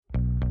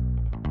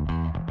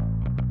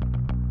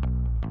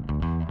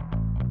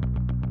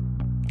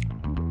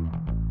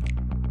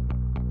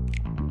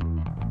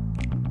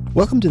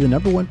Welcome to the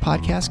number one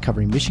podcast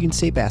covering Michigan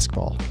State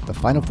basketball. The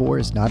Final Four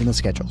is not on the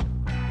schedule.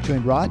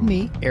 Join Rod and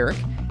me, Eric,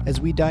 as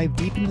we dive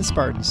deep into the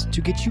Spartans to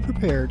get you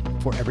prepared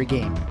for every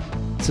game.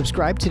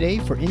 Subscribe today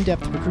for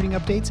in-depth recruiting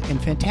updates and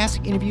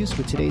fantastic interviews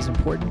with today's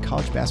important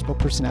college basketball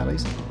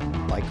personalities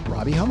like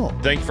Robbie Hummel.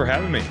 Thanks for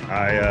having me.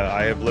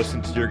 I have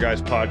listened to your guys'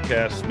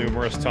 podcast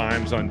numerous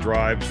times on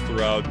drives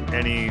throughout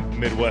any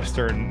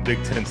Midwestern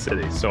Big Ten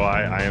city. So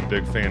I am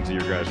big fans of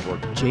your guys'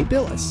 work. Jay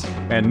Billis.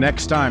 And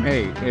next time,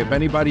 hey, if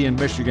anybody in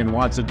Michigan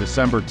wants a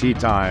December tea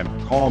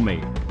time, call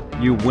me.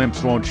 You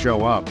wimps won't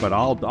show up, but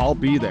I'll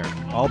be there.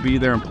 I'll be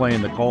there and play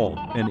in the cold.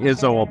 And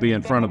Izzo will be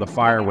in front of the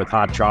fire with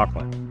hot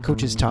chocolate.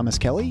 Coaches Thomas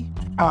Kelly.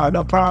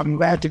 No problem.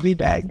 Glad to be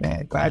back,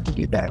 man. Glad to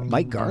be back.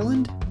 Mike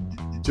Garland.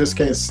 Just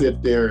can't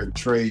sit there and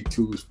trade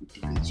twos for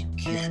threes. You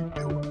can't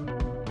do it.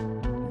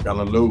 You're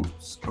gonna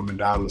lose. Coming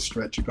down the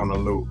stretch, you're gonna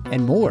lose.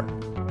 And more.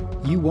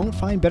 You won't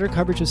find better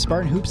coverage of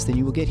Spartan hoops than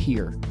you will get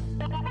here.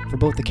 For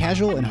both the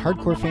casual and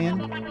hardcore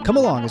fan, come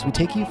along as we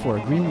take you for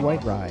a green and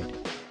white ride.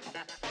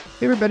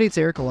 Hey everybody, it's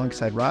Eric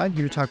alongside Rod,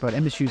 here to talk about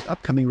MSU's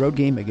upcoming road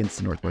game against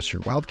the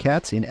Northwestern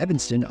Wildcats in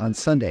Evanston on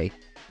Sunday.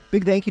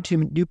 Big thank you to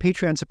new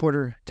Patreon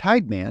supporter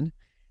Tideman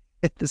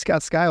at the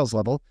Scott Skiles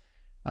level.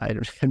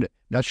 I'm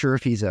not sure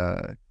if he's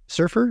a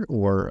surfer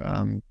or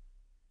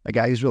a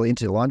guy who's really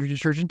into laundry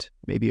detergent,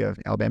 maybe an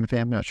Alabama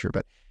fan, I'm not sure.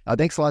 But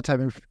thanks a lot,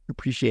 Time.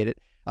 Appreciate it.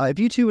 If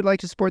you too would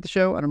like to support the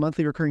show on a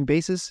monthly recurring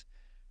basis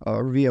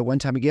or via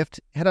one-time gift,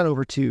 head on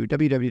over to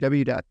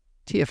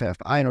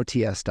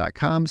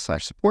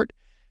www.tffinots.com/support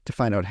to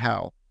find out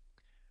how.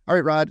 All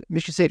right, Rod,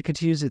 Michigan State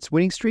continues its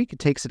winning streak. It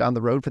takes it on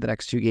the road for the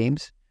next two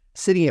games.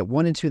 Sitting at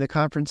 1-2 in the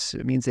conference,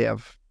 it means they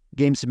have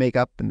games to make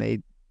up, and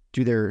they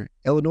do their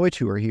Illinois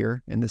tour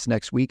here in this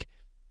next week.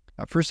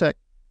 First up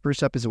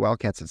is the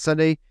Wildcats on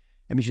Sunday.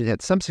 MSU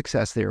had some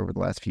success there over the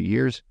last few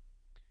years.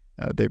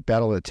 They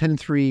battled a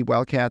 10-3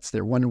 Wildcats.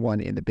 They're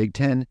 1-1 in the Big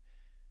Ten.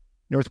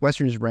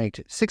 Northwestern is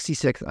ranked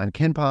 66th on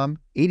KenPom,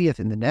 80th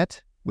in the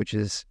net, which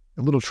is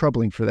a little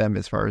troubling for them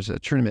as far as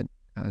tournament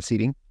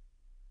seeding.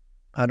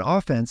 On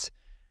offense,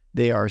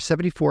 they are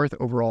 74th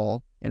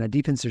overall, and on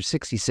defense, they're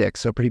 66th,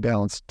 so a pretty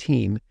balanced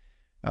team.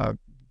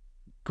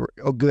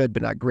 Good,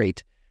 but not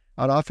great.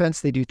 On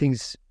offense, they do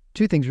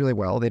two things really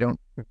well. They don't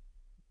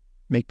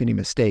make many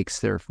mistakes.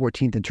 They're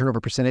 14th in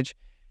turnover percentage,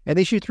 and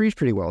they shoot threes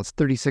pretty well. It's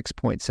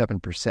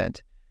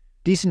 36.7%.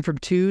 Decent from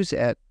twos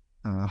at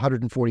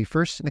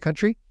 141st in the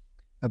country,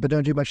 but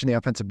don't do much in the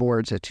offensive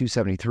boards at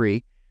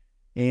 273.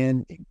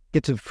 And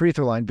get to the free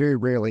throw line very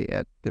rarely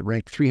at the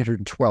ranked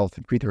 312th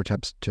in free throw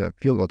attempts to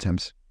field goal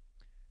attempts.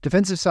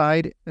 Defensive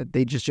side,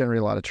 they just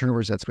generate a lot of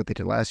turnovers. That's what they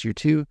did last year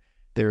too.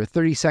 They're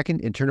 32nd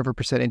in turnover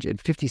percentage and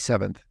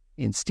 57th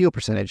in steal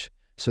percentage.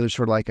 So they're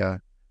sort of like a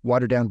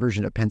watered down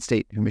version of Penn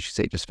State, who Michigan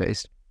State just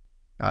faced.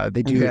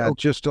 They do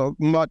just a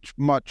much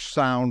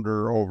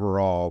sounder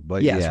overall.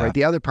 But yes, right.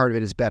 The other part of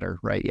it is better,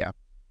 right? Yeah.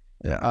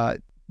 They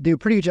do a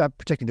pretty good job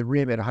protecting the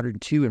rim at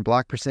 102 in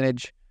block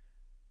percentage.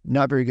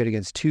 Not very good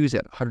against twos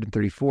at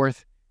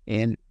 134th,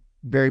 and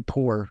very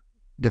poor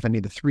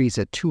defending the threes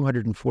at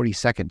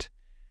 242nd.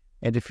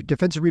 And if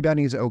defensive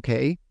rebounding is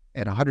okay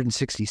at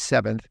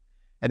 167th,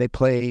 and they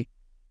play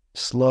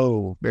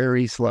slow,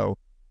 very slow,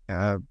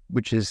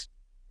 which is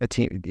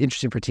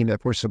interesting for a team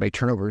that forces so many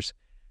turnovers.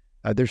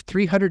 There's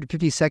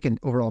 352nd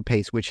overall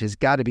pace, which has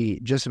got to be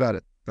just about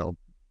at the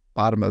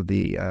bottom of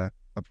the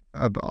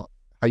of how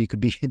you could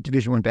be in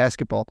Division I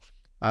basketball.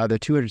 They're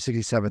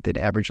 267th in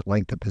average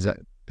length of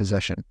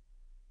possession.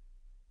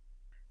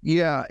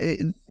 Yeah,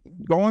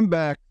 going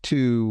back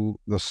to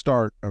the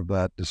start of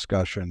that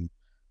discussion,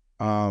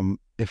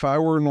 if I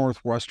were a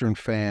Northwestern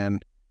fan,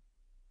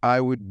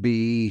 I would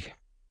be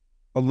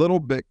a little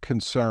bit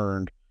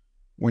concerned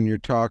when you're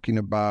talking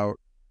about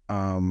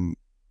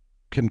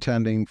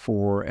contending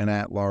for an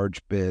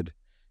at-large bid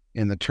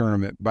in the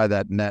tournament by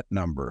that net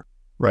number.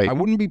 Right. I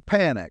wouldn't be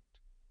panicked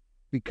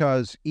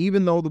because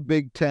even though the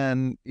Big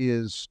Ten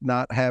is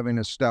not having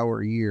a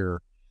stellar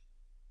year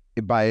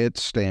by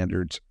its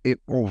standards, it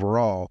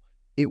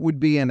would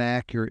be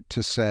inaccurate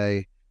to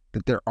say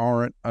that there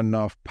aren't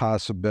enough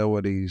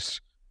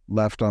possibilities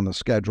left on the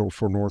schedule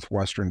for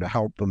Northwestern to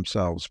help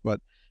themselves.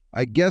 But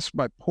I guess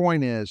my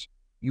point is,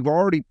 you've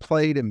already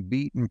played and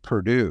beaten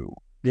Purdue.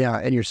 Yeah,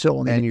 and you're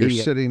still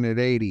sitting at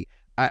 80.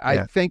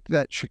 I think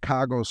that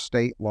Chicago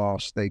State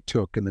loss they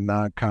took in the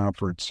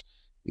non-conference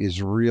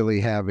is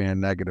really having a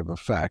negative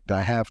effect.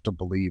 I have to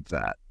believe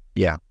that.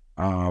 Yeah.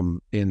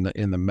 In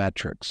the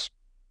metrics.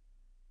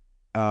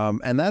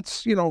 And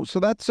that's, so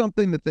that's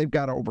something that they've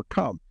got to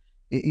overcome.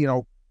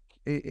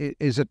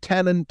 Is a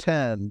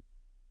 10-10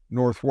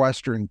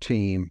 Northwestern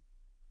team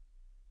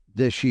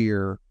this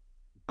year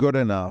good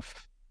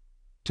enough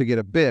to get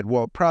a bid?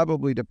 Well, it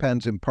probably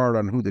depends in part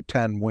on who the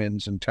 10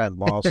 wins and 10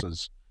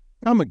 losses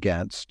come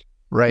against.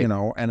 Right.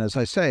 And as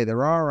I say,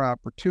 there are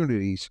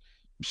opportunities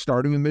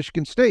starting with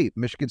Michigan State.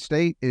 Michigan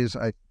State is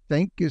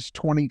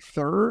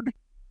 23rd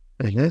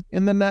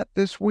in the net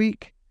this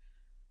week.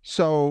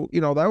 So,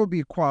 that would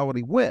be a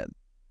quality win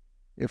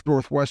if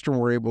Northwestern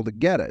were able to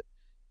get it.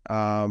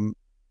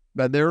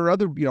 But there are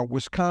other,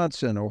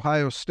 Wisconsin,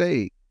 Ohio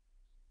State,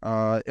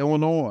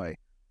 Illinois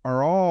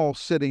are all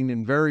sitting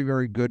in very,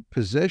 very good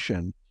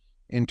position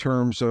in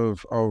terms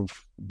of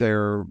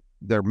their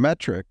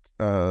metric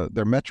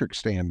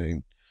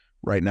standing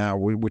right now,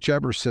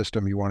 whichever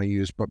system you want to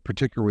use, but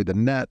particularly the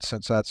net,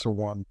 since that's the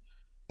one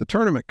the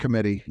tournament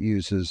committee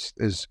uses,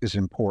 is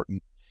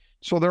important.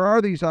 So there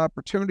are these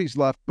opportunities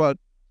left, but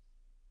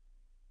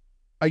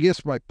I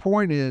guess my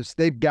point is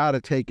they've got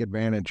to take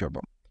advantage of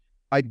them.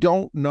 I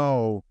don't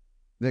know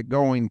that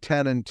going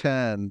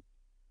 10-10,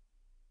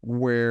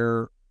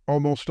 where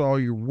almost all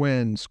your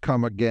wins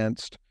come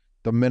against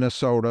the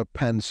Minnesota,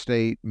 Penn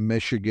State,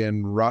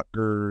 Michigan,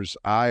 Rutgers,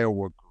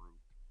 Iowa group,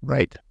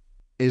 right,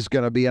 is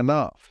going to be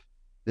enough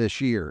this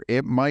year.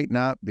 It might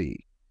not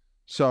be.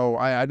 So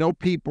I know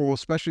people,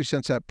 especially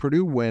since that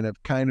Purdue win,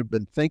 have kind of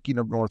been thinking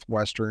of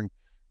Northwestern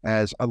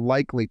as a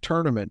likely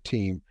tournament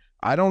team.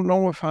 I don't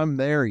know if I'm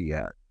there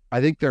yet.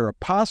 I think they're a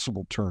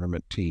possible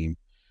tournament team,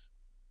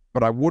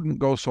 but I wouldn't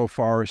go so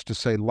far as to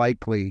say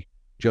likely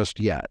just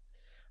yet.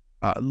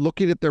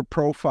 Looking at their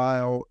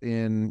profile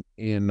in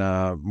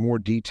more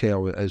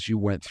detail as you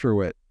went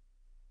through it,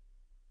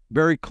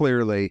 very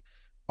clearly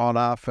on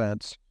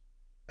offense,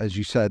 as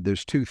you said,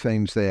 there's two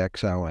things they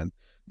excel in.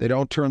 They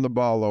don't turn the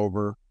ball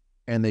over,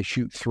 and they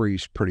shoot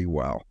threes pretty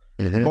well.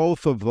 Mm-hmm.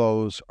 Both of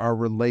those are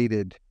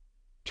related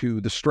to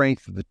the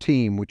strength of the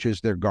team, which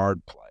is their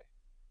guard play.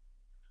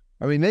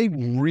 I mean, they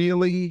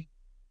really,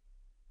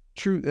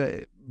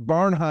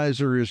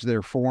 Barnhizer is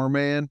their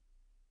four-man,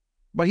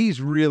 but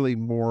he's really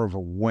more of a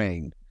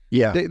wing.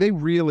 Yeah. They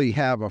really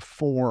have a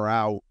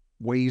four-out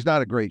way. He's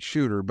not a great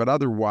shooter, but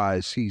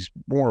otherwise he's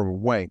more of a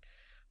wing.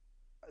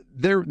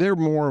 They're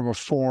more of a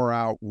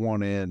four-out,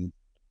 one-in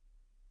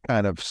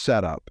kind of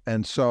setup.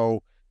 And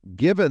so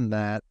given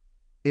that,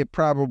 it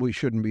probably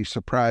shouldn't be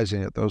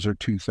surprising that those are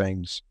two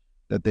things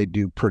that they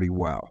do pretty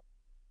well.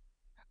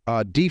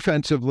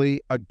 Defensively,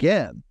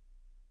 again,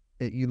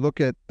 you look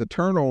at the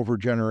turnover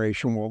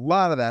generation, well, a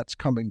lot of that's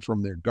coming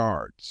from their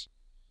guards.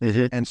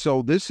 Mm-hmm. And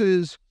so this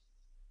is,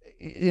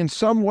 in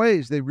some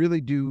ways, they really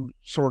do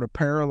sort of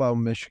parallel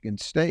Michigan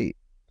State.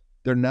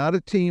 They're not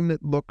a team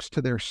that looks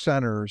to their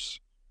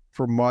centers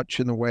for much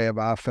in the way of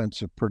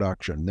offensive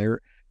production.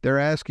 They're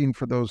asking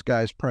for those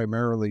guys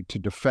primarily to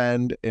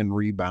defend and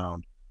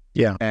rebound.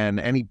 Yeah. And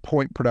any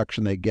point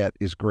production they get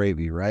is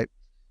gravy, right?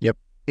 Yep.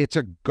 It's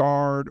a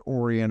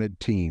guard-oriented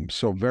team,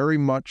 so very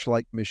much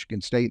like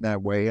Michigan State in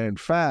that way. And in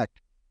fact,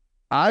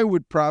 I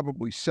would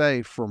probably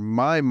say, for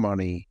my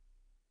money,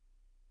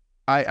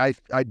 I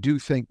do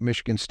think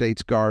Michigan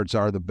State's guards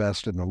are the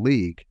best in the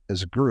league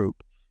as a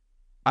group.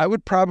 I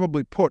would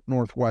probably put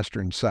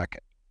Northwestern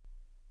second.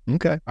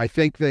 Okay. I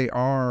think they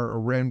are,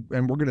 and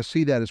we're going to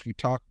see that as we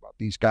talk about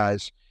these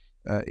guys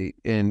on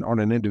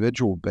an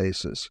individual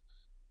basis.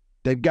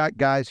 They've got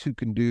guys who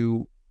can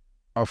do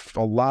a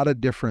lot of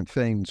different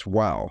things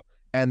well,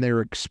 and they're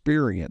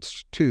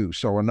experienced too.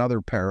 So another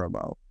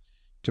parallel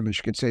to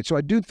Michigan State. So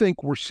I do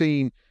think we're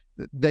seeing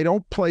they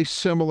don't play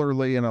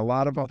similarly in a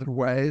lot of other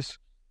ways,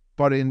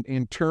 but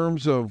in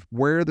terms of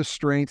where the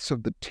strengths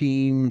of the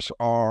teams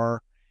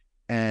are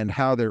and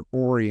how they're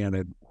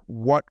oriented,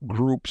 what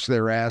groups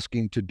they're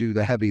asking to do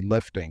the heavy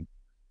lifting,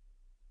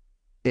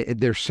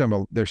 they're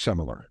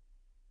similar.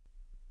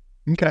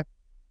 Okay.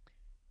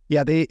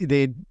 Yeah,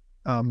 they've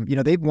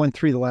won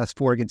 3 of the last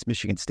 4 against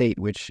Michigan State,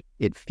 which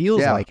it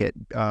feels like it.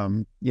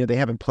 They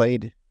haven't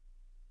played.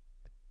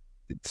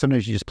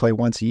 Sometimes you just play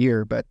once a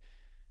year, but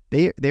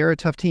they're a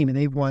tough team, and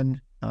they've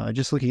won.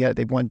 Just looking at it,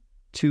 they've won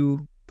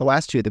 2. The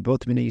last 2, they've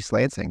both been in East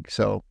Lansing.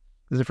 So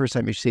this is the first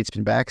time Michigan State's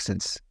been back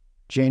since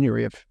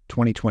January of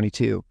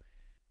 2022.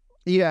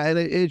 Yeah, and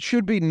it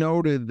should be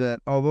noted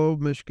that although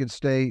Michigan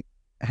State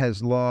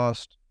has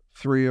lost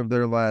 3 of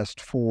their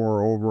last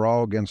 4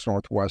 overall against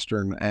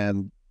Northwestern,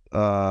 and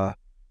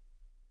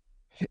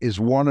is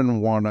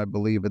 1-1, I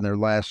believe, in their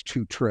last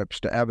 2 trips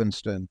to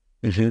Evanston.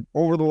 Mm-hmm.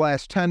 Over the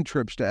last 10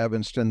 trips to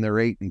Evanston, they're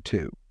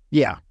 8-2.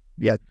 Yeah.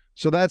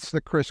 So that's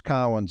the Chris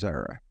Collins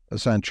era,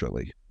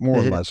 essentially, more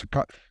or less.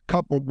 A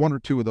couple, 1 or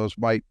 2 of those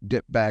might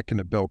dip back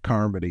into Bill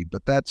Carmody,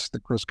 but that's the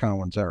Chris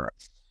Collins era.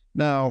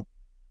 Now,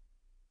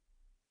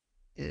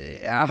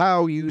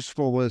 how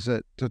useful is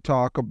it to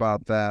talk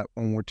about that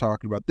when we're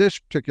talking about this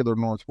particular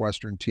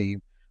Northwestern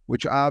team,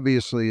 which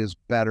obviously is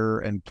better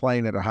and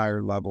playing at a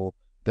higher level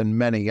than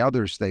many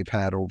others they've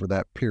had over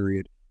that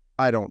period?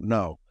 I don't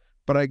know.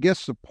 But I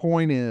guess the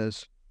point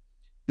is,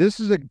 this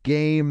is a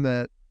game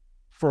that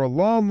for a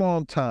long,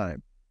 long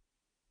time,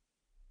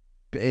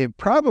 it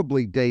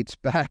probably dates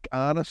back,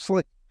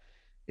 honestly,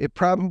 it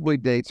probably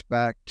dates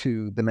back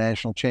to the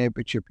national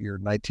championship year,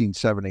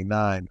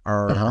 1979.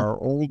 Our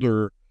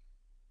older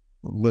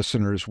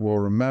listeners will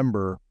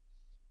remember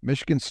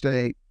Michigan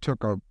State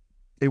took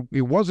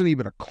it wasn't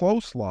even a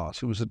close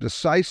loss. It was a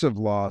decisive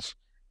loss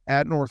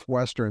at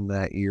Northwestern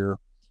that year,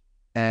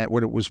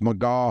 when it was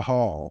McGaw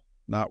Hall,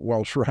 not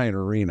Welsh Ryan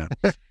Arena.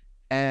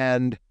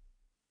 And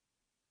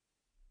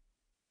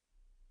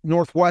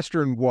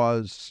Northwestern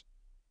was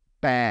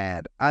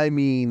bad. I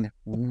mean,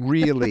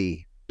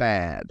 really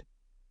bad.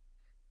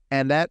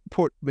 And that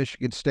put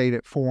Michigan State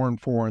at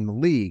 4-4 in the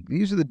league.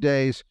 These are the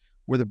days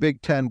where the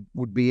Big Ten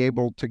would be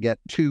able to get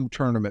 2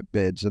 tournament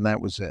bids, and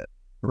that was it.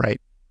 Right.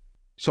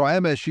 So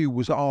MSU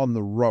was on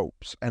the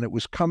ropes, and it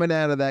was coming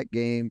out of that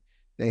game.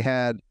 They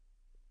had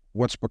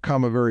what's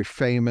become a very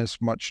famous,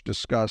 much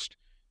discussed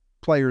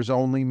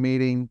players-only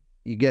meeting.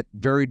 You get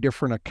very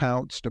different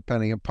accounts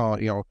depending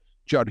upon,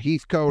 Judd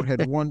Heathcote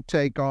had one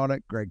take on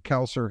it. Greg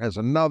Kelser has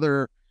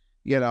another,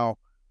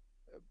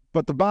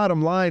 But the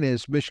bottom line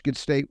is Michigan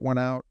State went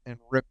out and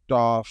ripped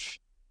off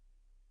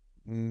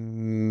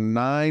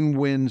 9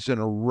 wins in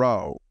a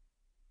row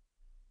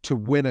to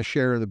win a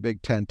share of the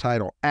Big Ten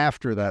title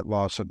after that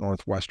loss at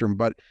Northwestern.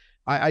 But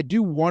I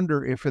do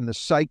wonder if in the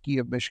psyche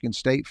of Michigan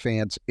State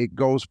fans, it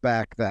goes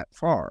back that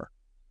far.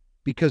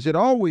 Because it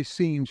always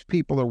seems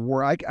people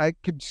I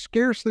could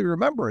scarcely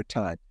remember a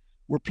time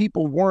where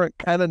people weren't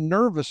kind of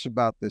nervous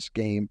about this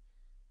game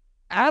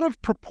out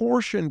of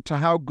proportion to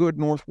how good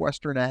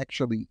Northwestern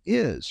actually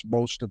is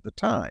most of the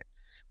time.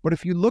 But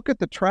if you look at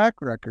the track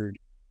record,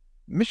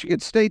 Michigan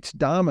State's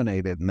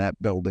dominated in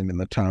that building in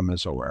the Tom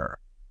Izzo era.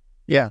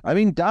 Yeah. I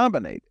mean,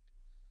 dominated.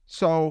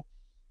 So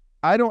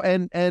I don't,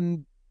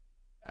 and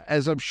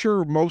as I'm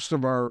sure most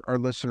of our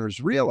listeners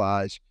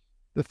realize,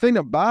 the thing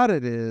about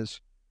it is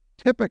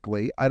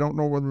typically, I don't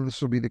know whether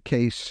this will be the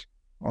case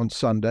on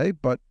Sunday,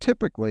 but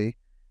typically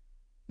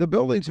the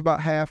building's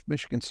about half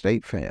Michigan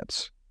State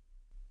fans.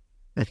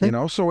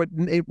 So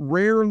it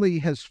rarely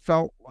has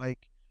felt like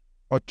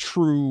a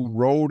true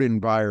road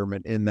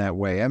environment in that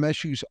way.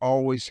 MSU's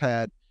always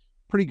had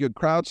pretty good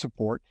crowd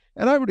support,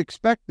 and I would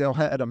expect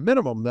at a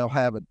minimum, they'll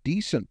have a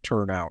decent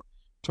turnout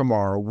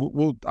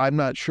tomorrow. I'm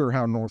not sure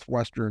how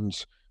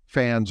Northwestern's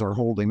fans are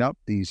holding up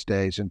these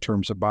days in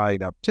terms of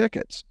buying up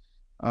tickets,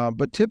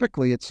 but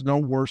typically it's no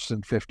worse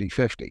than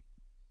 50-50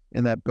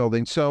 in that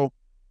building. So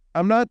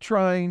I'm not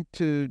trying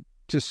to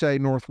say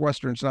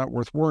Northwestern's not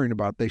worth worrying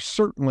about. They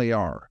certainly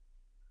are.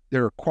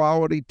 They're a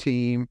quality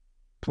team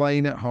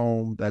playing at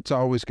home. That's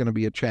always going to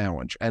be a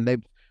challenge. And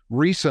they've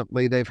had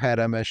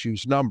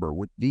MSU's number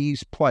with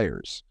these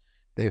players.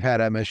 They've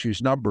had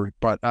MSU's number,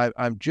 but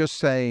I'm just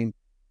saying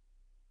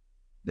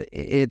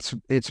it's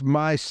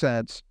my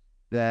sense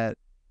that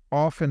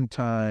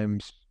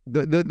oftentimes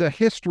the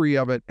history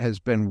of it has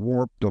been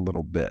warped a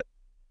little bit,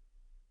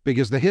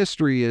 because the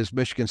history is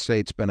Michigan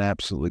State's been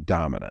absolutely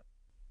dominant.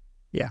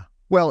 Yeah.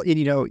 Well,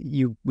 and,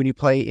 when you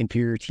play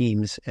inferior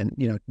teams, and,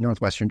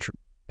 Northwestern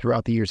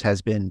throughout the years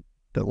has been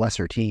the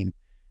lesser team,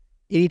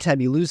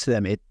 anytime you lose to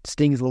them, it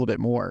stings a little bit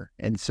more.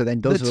 And so then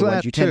those are the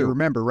ones you tend to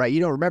remember, right? You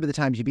don't remember the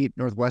times you beat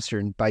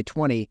Northwestern by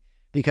 20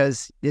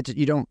 because they're,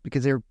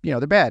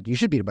 they're bad. You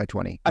should beat them by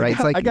 20, right?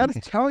 I got to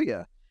tell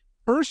you,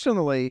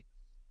 personally,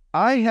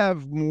 I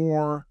have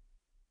more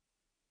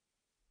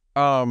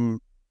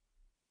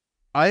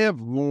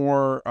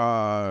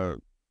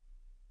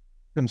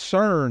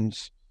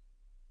concerns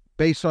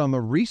based on the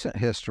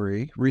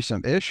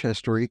recent-ish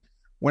history,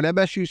 when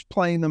MSU's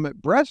playing them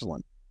at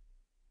Breslin.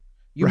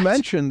 You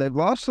mentioned they've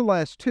lost the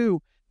last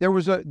 2. There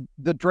was the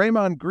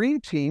Draymond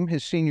Green team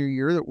his senior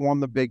year that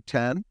won the Big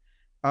Ten.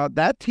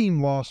 That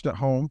team lost at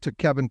home to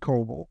Kevin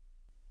Coble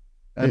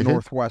and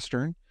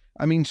Northwestern.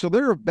 I mean, so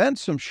there have been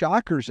some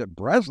shockers at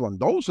Breslin.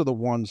 Those are the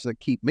ones that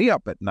keep me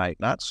up at night,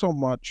 not so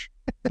much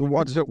the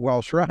ones at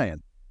Welsh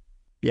Ryan.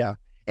 Yeah.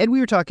 And we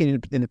were talking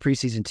in the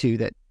preseason, too,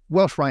 that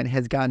Welsh Ryan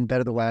has gotten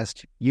better the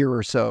last year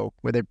or so,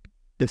 where the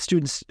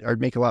students are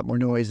making a lot more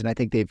noise, and I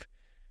think they've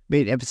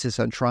made an emphasis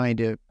on trying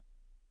to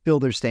fill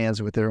their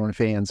stands with their own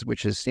fans,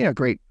 which is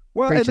great.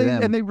 Well, great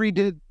and they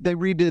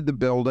redid the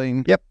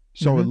building. Yep.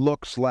 So it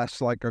looks less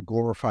like a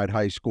glorified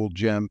high school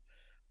gym.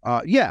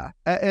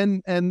 And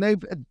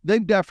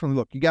they've definitely,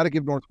 look, you got to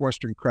give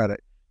Northwestern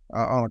credit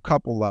on a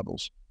couple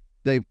levels.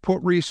 They've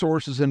put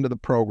resources into the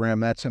program.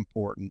 That's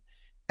important.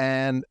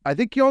 And I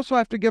think you also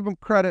have to give them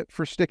credit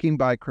for sticking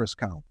by Chris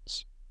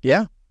Collins.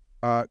 Yeah.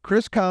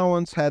 Chris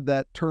Collins had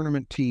that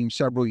tournament team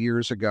several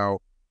years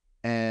ago,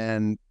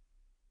 and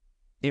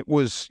it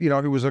was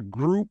a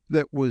group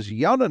that was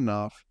young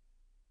enough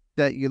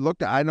that you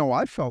looked at, I know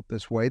I felt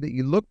this way, that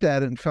you looked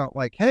at it and felt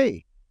like,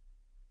 hey,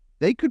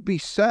 they could be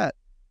set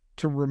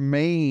to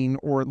remain,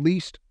 or at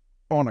least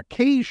on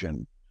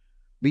occasion,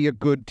 be a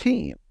good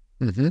team.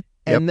 Mm-hmm. Yep.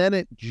 And then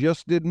it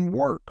just didn't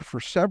work for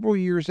several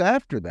years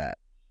after that,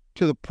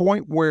 to the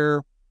point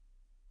where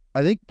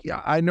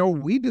I know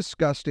we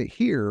discussed it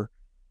here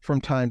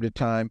from time to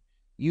time.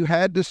 You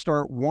had to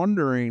start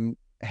wondering,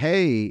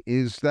 hey,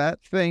 is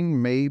that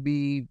thing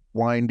maybe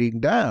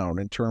winding down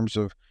in terms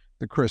of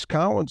the Chris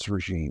Collins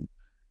regime?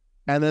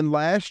 And then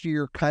last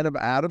year, kind of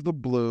out of the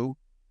blue,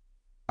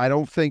 I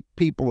don't think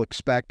people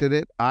expected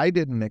it. I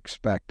didn't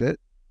expect it.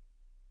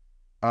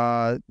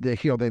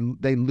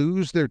 They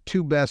lose their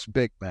 2 best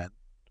big men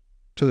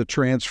to the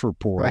transfer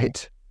portal.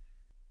 Right.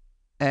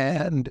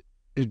 And,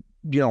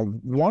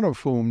 one of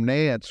whom,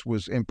 Nance,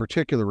 was in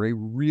particular a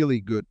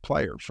really good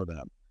player for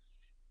them.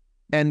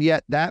 And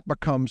yet that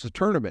becomes a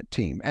tournament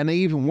team. And they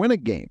even win a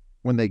game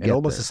when they get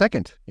almost there. a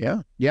second.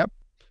 Yeah. Yep.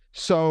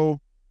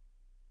 So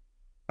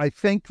I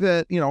think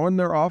that, and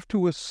they're off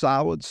to a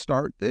solid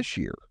start this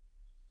year.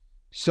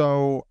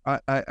 So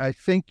I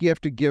think you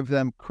have to give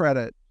them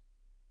credit.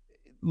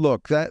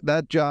 Look,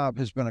 that job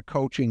has been a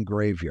coaching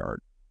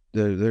graveyard.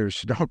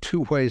 There's no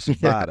two ways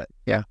about it.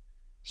 Yeah.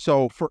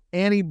 So for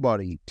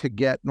anybody to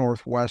get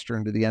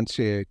Northwestern to the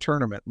NCAA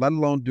tournament, let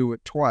alone do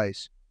it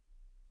twice,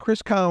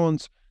 Chris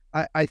Collins,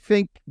 I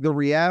think the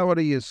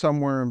reality is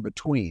somewhere in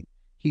between.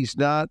 He's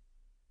not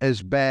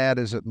as bad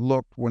as it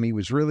looked when he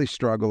was really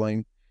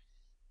struggling.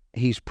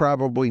 He's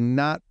probably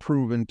not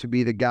proven to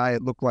be the guy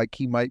it looked like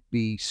he might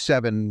be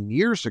 7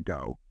 years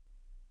ago.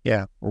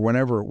 Yeah. Or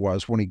whenever it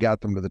was when he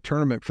got them to the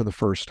tournament for the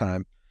first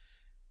time.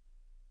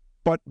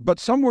 But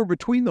somewhere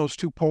between those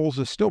two poles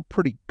is still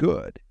pretty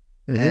good.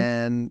 Mm-hmm.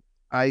 And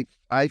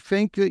I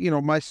think that,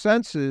 my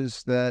sense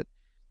is that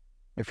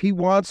if he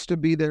wants to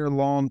be there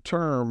long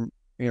term,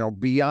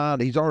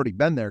 beyond, he's already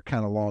been there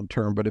kind of long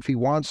term, but if he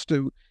wants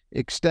to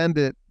extend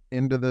it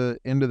into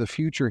the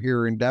future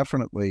here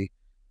indefinitely,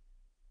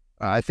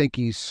 I think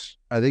he's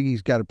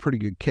got a pretty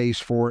good case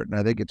for it, and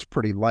I think it's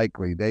pretty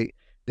likely.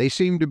 They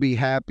seem to be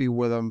happy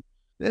with him.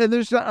 And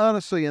there's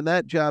honestly, in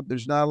that job,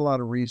 there's not a lot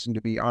of reason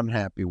to be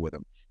unhappy with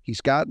him.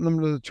 He's gotten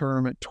them to the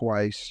tournament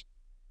twice.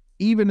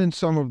 Even in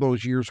some of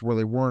those years where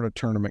they weren't a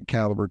tournament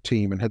caliber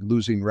team and had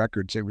losing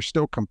records, they were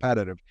still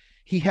competitive.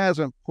 He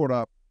hasn't put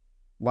up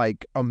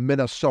like a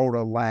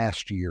Minnesota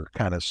last year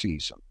kind of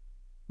season.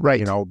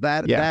 Right.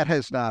 That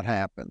has not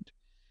happened.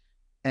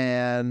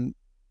 And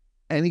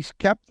he's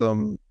kept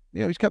them,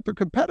 he's kept them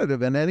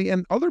competitive.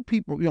 And other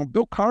people,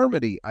 Bill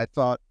Carmody, I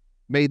thought,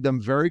 made them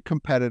very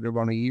competitive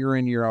on a year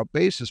in, year out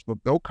basis,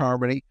 but Bill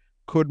Carmody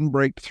couldn't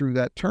break through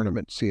that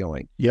tournament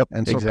ceiling. Yep.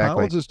 And so exactly.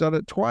 Collins has done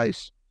it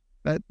twice.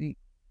 That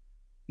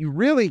you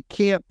really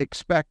can't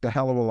expect a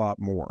hell of a lot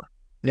more.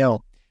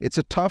 No. It's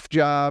a tough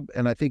job,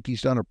 and I think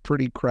he's done a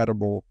pretty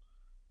credible,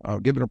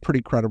 given a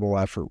pretty credible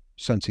effort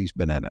since he's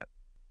been in it.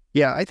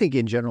 Yeah, I think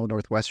in general,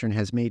 Northwestern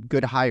has made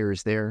good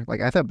hires there.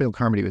 Like, I thought Bill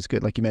Carmody was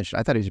good. Like you mentioned,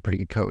 I thought he was a pretty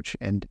good coach.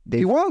 And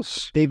he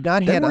was. They've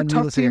not had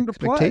unrealistic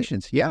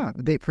expectations. Play. Yeah,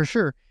 for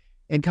sure.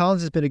 And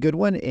Collins has been a good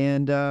one.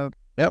 And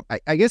yep.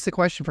 I guess the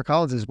question for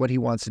Collins is what he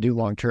wants to do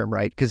long term,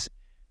 right? Because,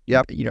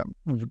 yep.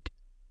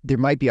 There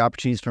might be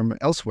opportunities from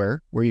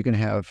elsewhere where you can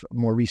have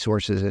more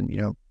resources and,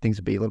 things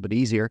would be a little bit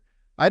easier.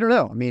 I don't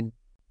know. I mean,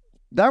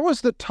 that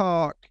was the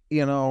talk,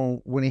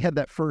 when he had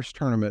that first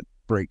tournament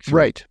breakthrough.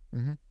 Right.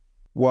 Mm-hmm.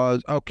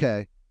 Was,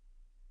 okay,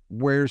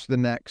 where's the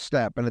next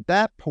step? And at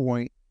that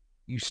point,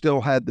 you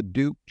still had the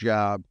Duke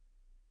job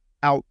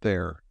out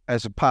there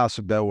as a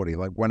possibility,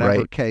 like whenever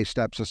right. Kay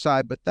steps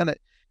aside. But then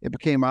it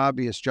became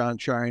obvious, Jon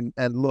Scheyer,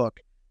 and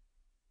look,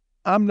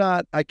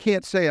 I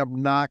can't say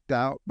I'm knocked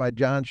out by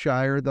Jon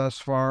Scheyer thus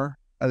far.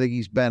 I think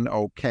he's been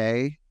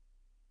okay.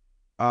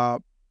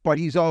 But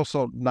he's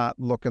also not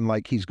looking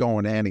like he's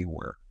going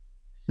anywhere.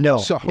 No.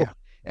 So,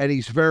 and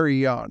he's very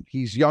young.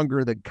 He's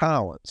younger than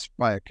Collins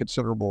by a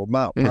considerable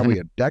amount, probably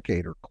a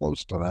decade or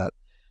close to that.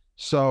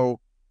 So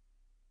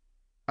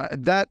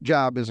that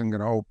job isn't going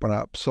to open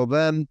up. So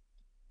then,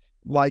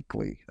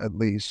 likely at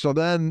least. So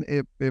then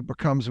it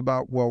becomes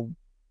about, well,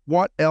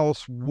 what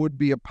else would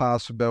be a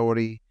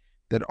possibility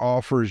that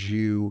offers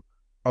you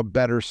a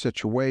better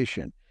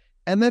situation?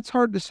 And that's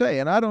hard to say.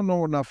 And I don't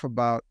know enough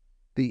about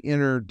the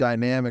inner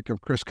dynamic of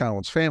Chris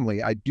Collins'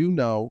 family. I do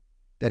know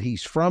that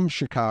he's from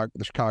Chicago,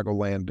 the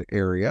Chicagoland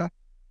area,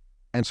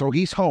 and so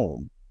he's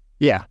home.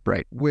 Yeah,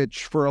 right.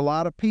 Which for a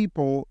lot of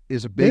people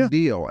is a big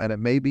deal, and it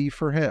may be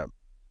for him.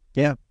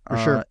 Yeah, for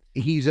sure.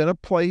 He's in a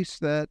place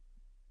that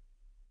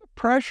the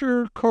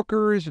pressure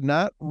cooker is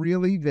not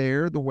really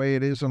there the way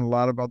it is in a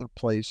lot of other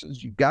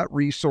places. You've got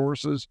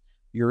resources.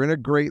 You're in a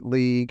great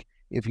league.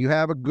 If you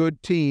have a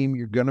good team,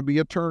 you're going to be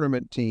a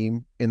tournament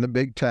team in the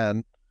Big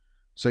Ten,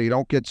 so you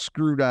don't get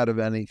screwed out of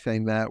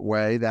anything that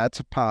way.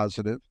 That's a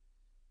positive.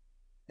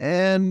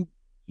 And,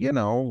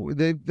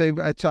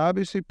 it's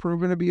obviously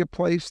proven to be a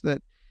place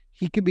that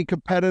he can be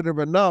competitive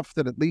enough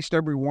that at least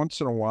every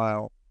once in a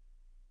while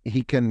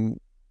he can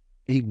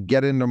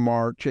get into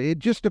March. It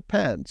just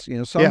depends.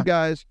 Some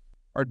guys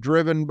are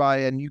driven by,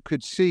 and you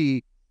could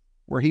see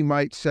where he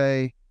might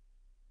say,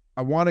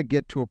 I want to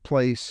get to a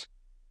place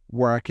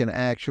where I can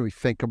actually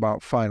think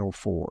about Final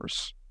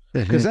Fours.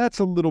 Because that's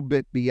a little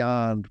bit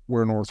beyond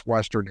where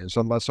Northwestern is,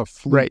 unless a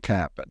fluke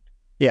happened.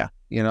 Yeah.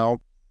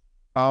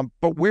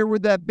 But where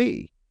would that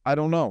be? I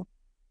don't know.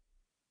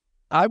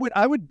 I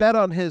would bet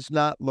on his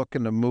not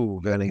looking to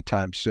move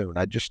anytime soon.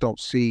 I just don't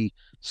see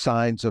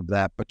signs of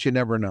that, but you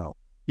never know.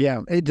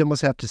 Yeah, it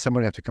almost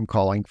someone have to come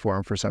calling for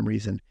him for some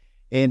reason.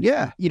 And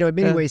in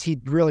many ways, he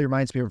really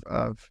reminds me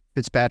of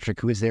Fitzpatrick,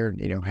 who was there,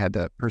 had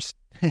the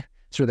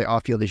sort of the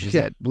off-field issues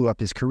that blew up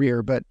his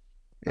career. But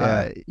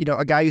a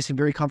guy who seemed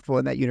very comfortable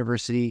in that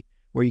university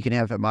where you can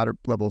have a moderate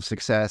level of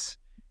success.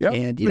 Yep.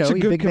 And, it's a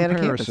he's a big man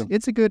of campus.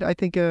 It's a good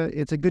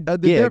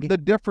gig. The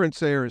difference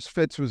there is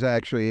Fitz was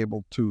actually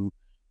able to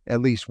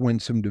at least win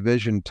some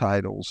division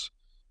titles.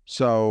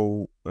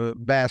 So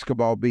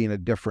basketball being a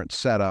different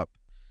setup,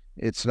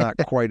 it's not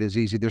quite as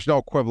easy. There's no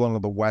equivalent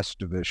of the West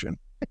Division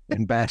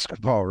in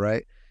basketball,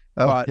 right?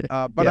 Oh,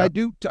 But yeah.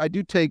 I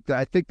do take that.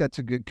 I think that's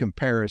a good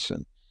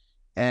comparison.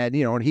 And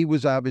and he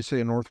was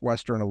obviously a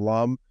Northwestern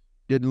alum.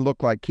 Didn't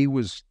look like he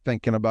was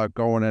thinking about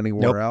going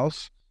anywhere Nope.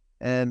 else.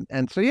 And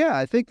so yeah,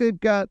 I think they've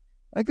got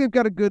a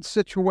good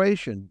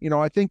situation.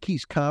 I think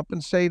he's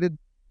compensated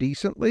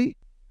decently.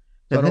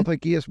 So I don't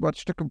think he has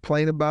much to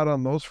complain about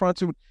on those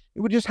fronts. It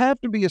would just have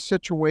to be a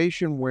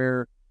situation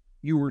where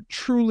you were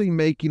truly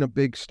making a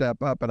big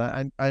step up.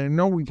 And I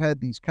know we've had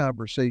these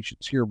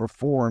conversations here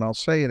before, and I'll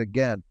say it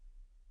again.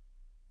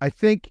 I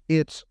think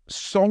it's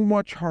so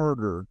much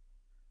harder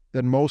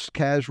than most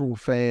casual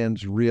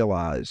fans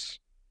realize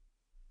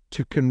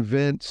to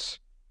convince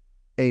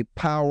a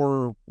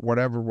power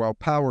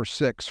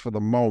six for the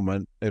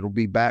moment. It'll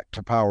be back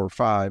to power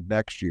five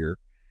next year.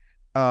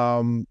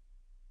 Coach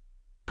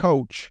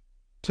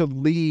to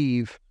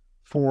leave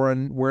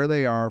where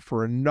they are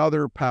for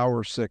another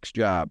power six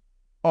job,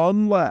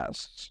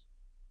 unless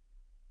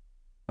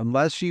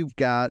you've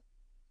got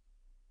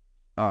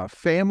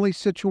family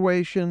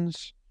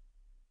situations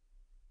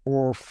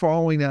or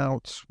falling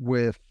outs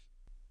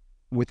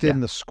within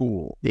the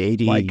school. The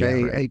AD, like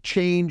right. a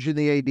change in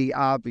the AD,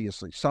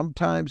 obviously.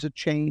 Sometimes a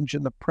change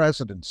in the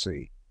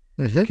presidency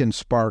can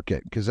spark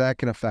it because that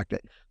can affect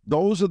it.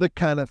 Those are the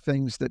kind of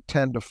things that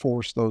tend to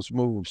force those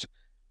moves.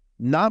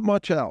 Not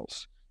much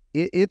else.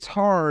 It's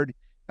hard.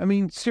 I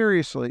mean,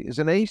 seriously, is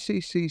an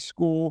ACC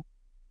school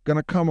going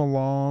to come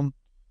along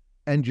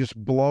and just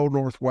blow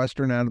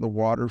Northwestern out of the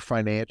water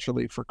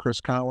financially for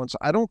Chris Collins?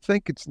 I don't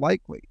think it's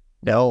likely.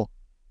 No.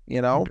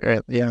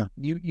 Yeah.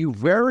 You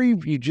very,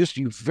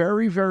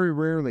 very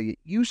rarely. It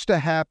used to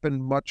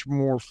happen much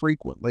more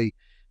frequently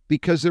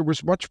because there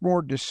was much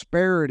more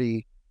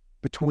disparity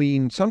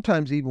between,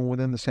 sometimes even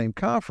within the same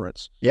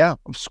conference,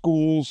 of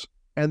schools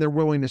and their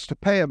willingness to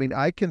pay. I mean,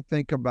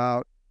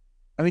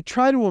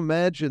 try to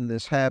imagine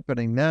this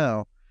happening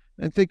now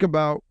and think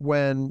about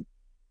when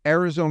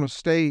Arizona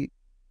State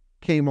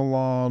came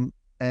along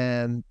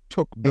and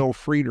took Bill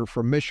Frieder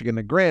from Michigan.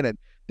 And granted,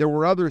 there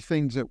were other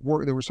things that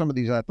work. There were some of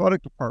these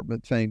athletic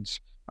department things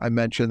I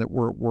mentioned that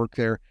were at work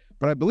there.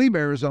 But I believe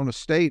Arizona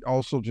State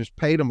also just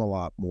paid him a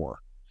lot more.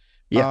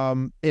 Yeah.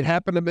 It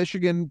happened to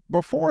Michigan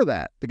before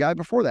that. The guy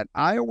before that,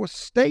 Iowa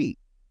State,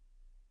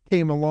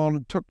 came along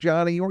and took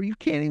Johnny Orr. You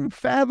can't even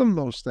fathom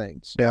those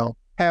things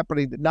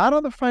happening, not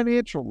on the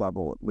financial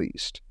level, at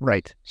least.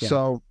 Right. Yeah.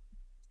 So,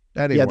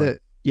 anyway.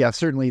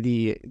 Certainly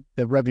the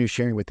revenue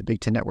sharing with the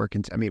Big Ten Network.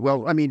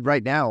 And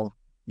right now,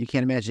 you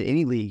can't imagine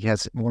any league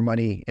has more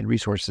money and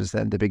resources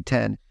than the Big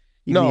Ten.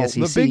 Even the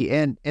SEC,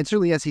 and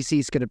certainly SEC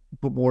is going to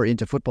put more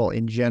into football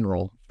in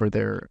general for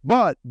their.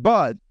 But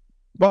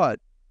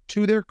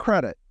to their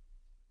credit,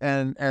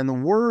 and the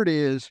word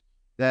is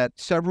that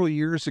several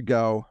years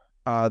ago,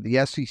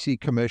 the SEC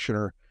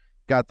commissioner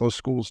got those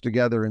schools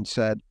together and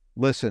said,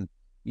 "Listen,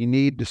 you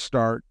need to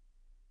start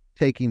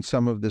taking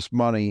some of this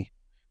money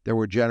that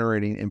we're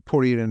generating and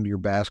putting it into your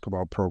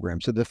basketball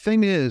program." So the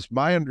thing is,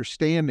 my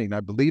understanding,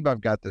 I believe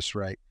I've got this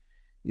right,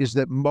 is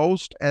that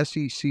most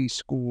SEC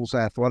schools'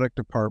 athletic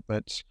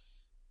departments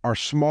are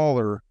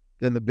smaller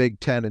than the Big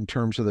Ten in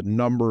terms of the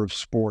number of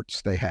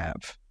sports they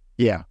have.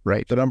 Yeah,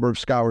 right. The number of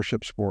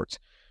scholarship sports.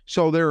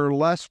 So there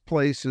are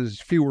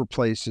fewer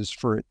places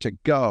for it to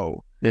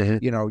go. Mm-hmm.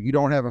 You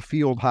don't have a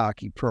field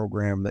hockey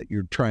program that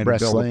you're trying to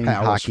build a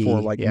palace hockey, for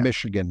like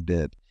Michigan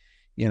did.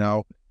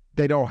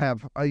 They don't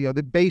have,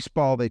 the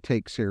baseball they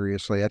take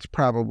seriously. That's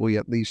probably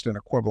at least an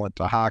equivalent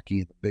to hockey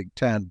in the Big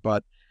Ten.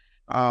 But,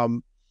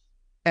 and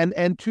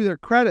to their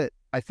credit,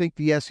 I think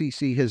the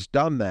SEC has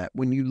done that.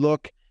 When you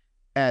look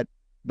at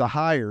the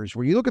hires,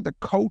 when you look at the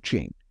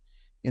coaching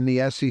in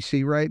the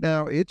SEC right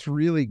now, it's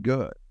really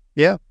good.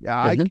 Yeah.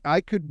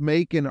 I could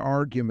make an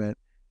argument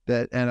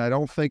that, and I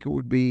don't think it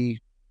would be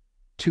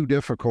too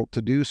difficult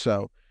to do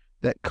so,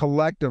 that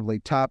collectively,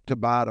 top to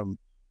bottom,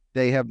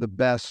 they have the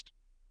best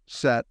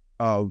set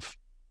of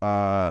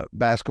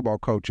basketball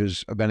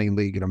coaches of any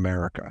league in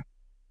America.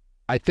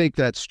 I think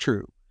that's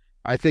true.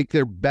 I think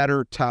they're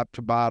better top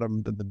to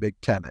bottom than the Big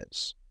Ten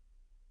is.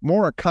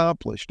 More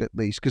accomplished, at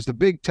least, because the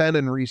Big Ten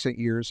in recent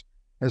years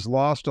has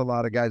lost a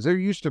lot of guys. There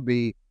used to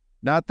be,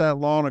 not that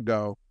long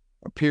ago,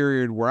 a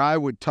period where I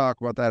would talk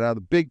about that, how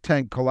the Big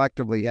Ten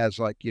collectively has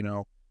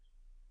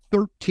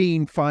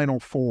 13 Final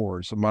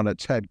Fours among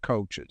its head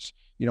coaches.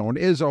 And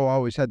Izzo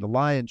always had the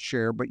lion's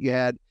share, but you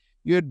had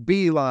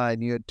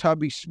Beeline, you had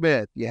Tubby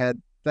Smith, you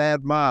had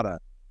Thad Matta,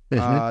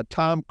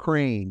 Tom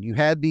Crane. You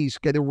had these,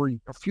 there were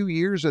a few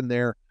years in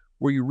there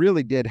where you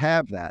really did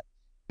have that.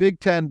 Big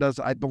Ten does,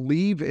 I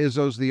believe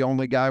Izzo's the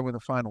only guy with a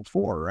Final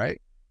Four,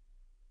 right?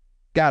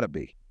 Gotta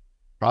be.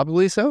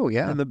 Probably so,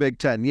 yeah. In the Big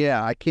Ten,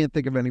 yeah. I can't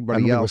think of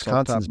anybody else.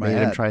 Wisconsin's made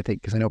it. I'm trying to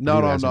think because I know.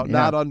 No,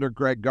 not under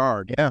Greg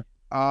Gard. Yeah.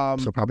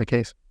 So probably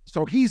case.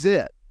 So he's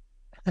it.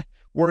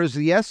 Whereas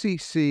the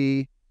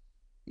SEC,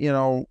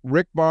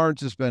 Rick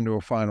Barnes has been to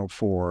a Final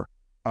Four.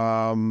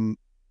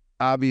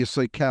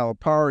 Obviously,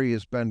 Calipari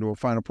has been to a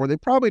Final Four. They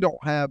probably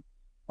don't have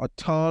a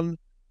ton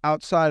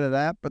outside of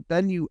that, but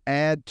then you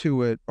add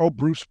to it.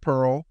 Bruce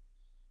Pearl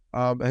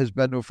has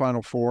been to a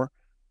Final Four.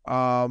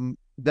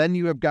 then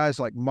you have guys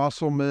like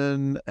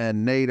Musselman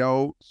and Nate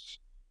Oates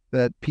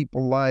that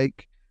people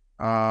like.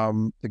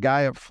 The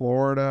guy at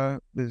Florida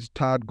is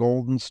Todd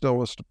Golden,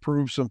 still has to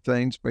prove some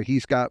things, but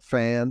he's got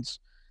fans.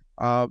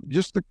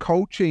 Just the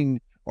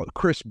coaching,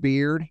 Chris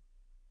Beard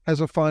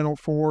has a Final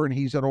Four, and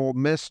he's at Ole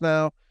Miss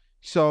now.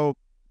 So,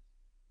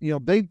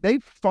 they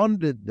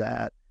funded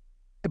that.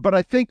 But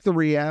I think the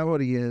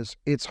reality is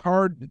it's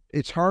hard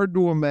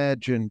to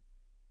imagine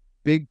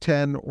Big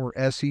Ten or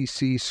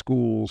SEC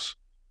schools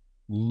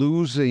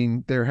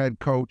losing their head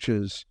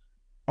coaches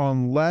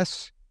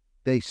unless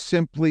they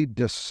simply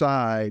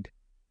decide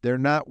they're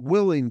not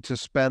willing to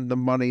spend the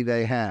money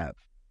they have.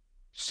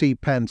 See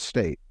Penn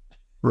State.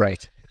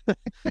 Right.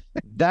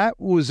 That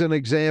was an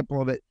example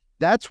of it.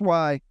 That's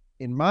why,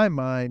 in my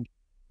mind,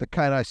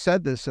 I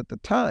said this at the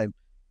time,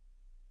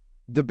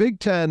 the Big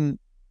Ten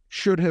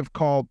should have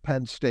called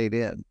Penn State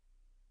in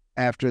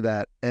after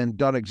that and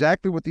done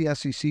exactly what the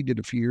SEC did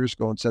a few years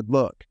ago and said,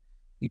 look,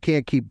 you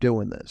can't keep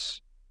doing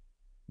this.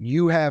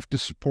 You have to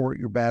support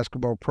your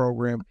basketball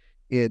program.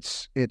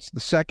 It's the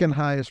second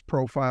highest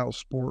profile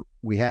sport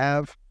we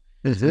have.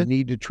 You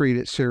need to treat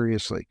it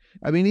seriously.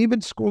 I mean,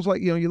 even schools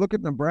like, you look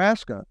at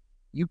Nebraska,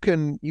 you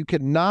can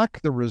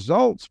knock the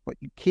results, but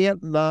you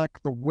can't knock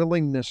the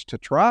willingness to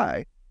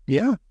try.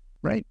 Yeah,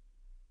 right.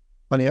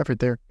 Plenty of effort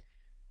there.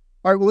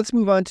 All right, well, let's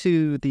move on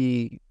to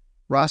the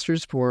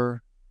rosters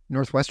for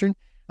Northwestern.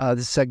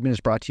 This segment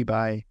is brought to you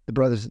by the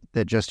brothers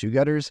that just do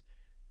gutters,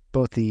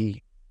 both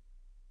the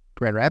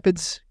Grand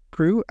Rapids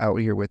crew out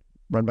here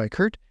run by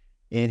Kurt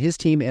and his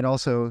team, and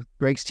also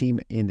Greg's team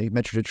in the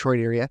Metro Detroit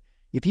area.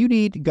 If you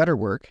need gutter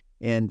work,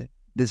 and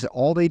this is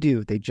all they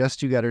do, they just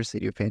do gutters. They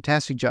do a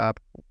fantastic job,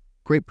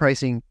 great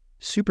pricing,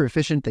 super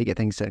efficient. They get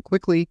things done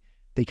quickly.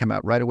 They come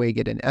out right away, you'll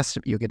get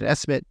an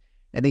estimate,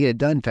 and they get it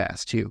done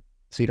fast too.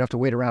 So you don't have to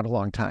wait around a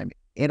long time.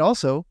 And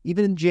also,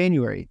 even in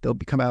January, they'll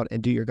come out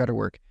and do your gutter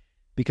work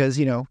because,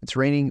 it's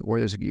raining or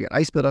you got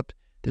ice buildup.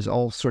 There's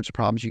all sorts of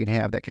problems you can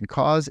have that can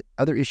cause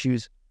other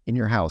issues in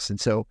your house. And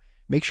so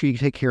make sure you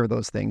take care of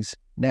those things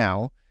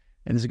now.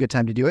 And this is a good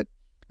time to do it.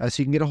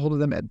 So you can get a hold of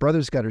them at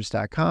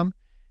brothersgutters.com.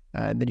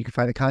 And then you can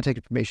find the contact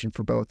information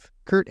for both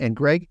Kurt and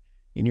Greg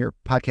in your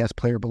podcast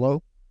player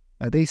below.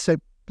 They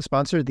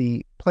sponsor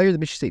the player that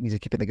Michigan State needs to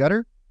keep in the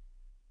gutter.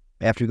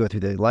 After we go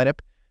through the lineup,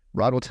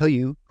 Rod will tell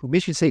you who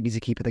Michigan State needs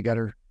to keep in the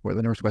gutter or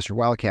the Northwestern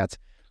Wildcats.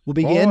 We'll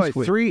begin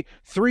with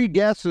three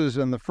guesses,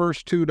 and the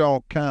first two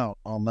don't count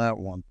on that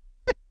one.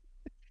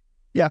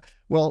 Yeah,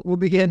 well, we'll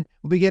begin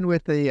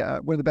with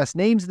one of the best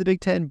names in the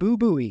Big Ten, Boo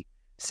Buie,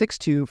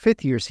 6'2",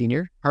 fifth-year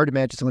senior. Hard to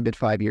imagine it's only been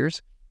 5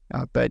 years,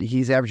 but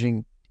he's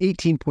averaging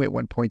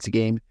 18.1 points a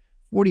game,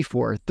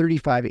 44,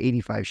 35,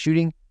 85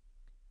 shooting.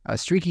 A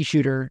streaky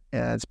shooter.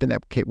 It's been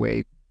that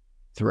way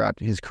throughout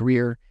his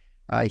career.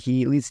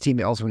 He leads the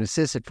team also in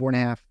assists at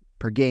 4.5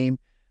 per game,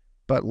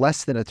 but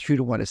less than a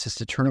 2-to-1 assist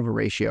to turnover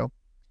ratio,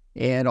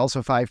 and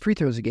also 5 free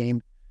throws a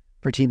game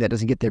for a team that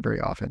doesn't get there very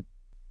often.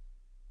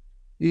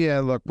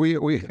 Yeah, look,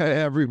 we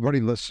everybody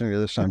listening to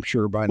this, I'm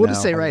sure by now. We'll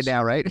just say right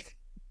now, right?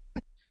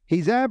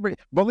 He's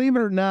believe it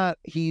or not,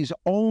 he's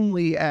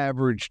only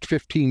averaged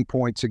 15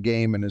 points a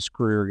game in his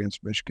career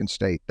against Michigan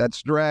State.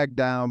 That's dragged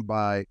down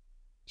by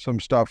some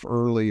stuff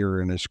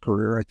earlier in his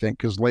career, I think,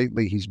 because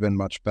lately he's been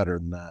much better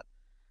than that.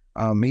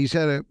 He's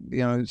had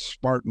a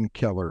Spartan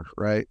killer,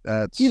 right?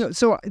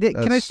 So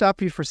can I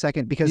stop you for a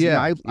second? Because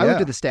I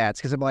looked at the stats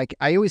because I'm like,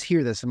 I always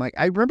hear this. I'm like,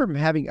 I remember him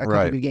having a couple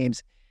of good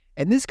games,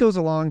 and this goes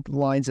along the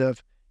lines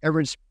of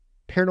everyone's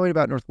paranoid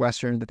about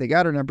Northwestern, that they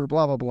got our number,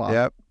 blah, blah, blah.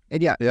 Yep.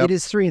 And it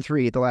is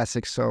 3-3 at the last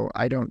 6, so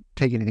I don't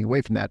take anything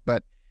away from that.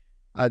 But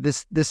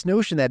this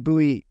notion that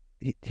Buie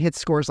hits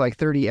scores like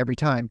 30 every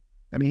time.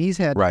 I mean, he's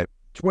had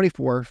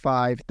 24,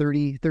 5,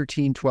 30,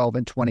 13, 12,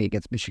 and 20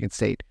 against Michigan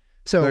State.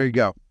 So there you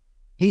go.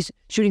 He's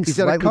shooting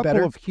slightly better. He's had a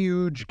couple of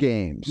huge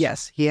games.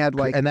 Yes, he had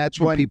and that's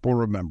what people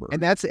remember.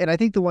 And I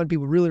think the one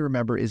people really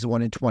remember is the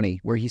one in 20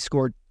 where he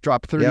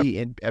dropped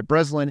 30 at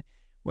Breslin.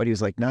 He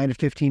was like 9 of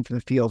 15 from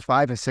the field,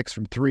 5 of 6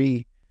 from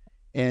 3,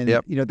 and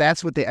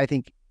that's what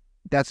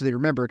that's what they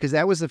remember, because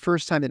that was the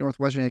first time that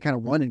Northwestern had kind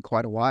of won in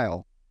quite a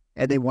while,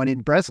 and they won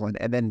in Breslin,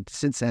 and then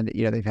since then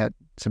they've had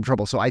some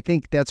trouble. So I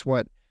think that's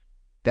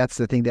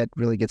the thing that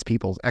really gets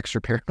people extra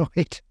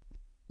paranoid.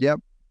 Yep,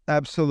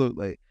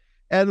 absolutely.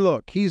 And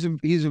look, he's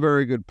a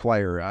very good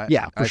player.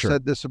 I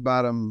said this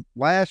about him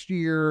last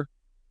year.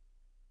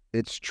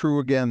 It's true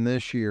again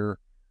this year.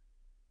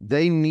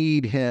 They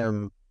need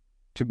him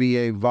to be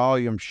a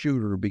volume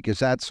shooter because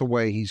that's the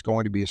way he's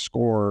going to be a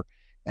scorer.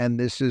 And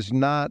this is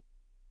not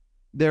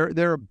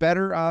they're a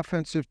better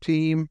offensive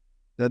team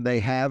than they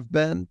have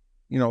been.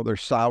 They're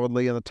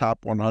solidly in the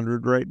top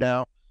 100 right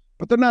now,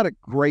 but they're not a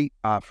great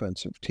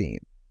offensive team.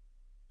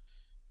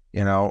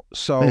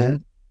 So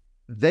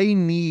they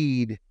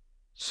need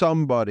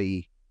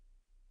somebody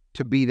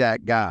to be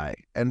that guy,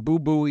 and Boo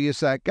Buie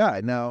is that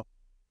guy. Now,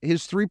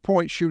 his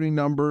 3-point shooting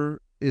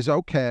number is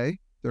okay,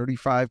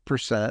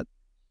 35%.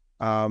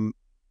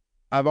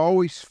 I've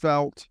always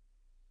felt,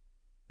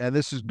 and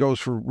this goes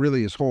for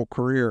really his whole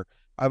career,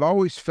 I've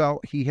always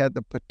felt he had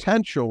the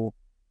potential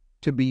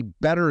to be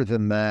better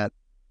than that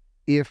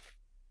if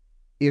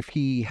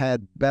he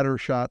had better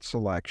shot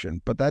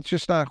selection. But that's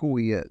just not who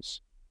he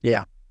is.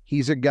 Yeah.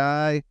 He's a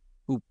guy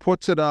who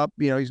puts it up.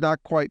 You know, he's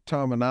not quite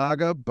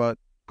Tominaga, but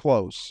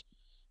close.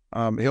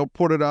 He'll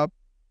put it up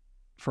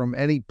from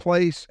any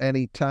place,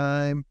 any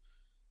time.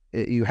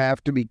 You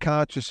have to be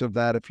conscious of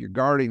that if you're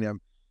guarding him.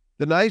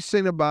 The nice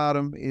thing about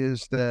him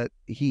is that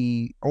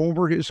he,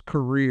 over his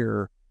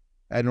career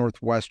at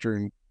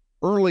Northwestern,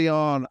 early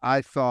on,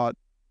 I thought,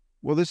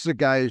 well, this is a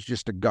guy who's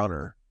just a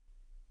gunner.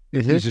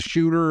 He's a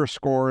shooter, a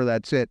scorer,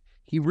 that's it.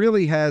 He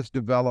really has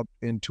developed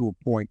into a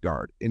point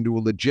guard, into a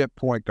legit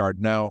point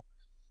guard. Now,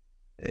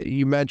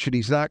 you mentioned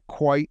he's not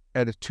quite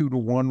at a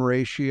 2-to-1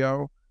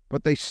 ratio,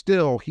 but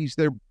he's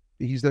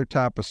their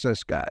top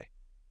assist guy.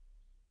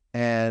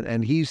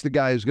 And he's the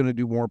guy who's going to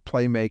do more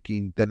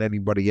playmaking than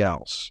anybody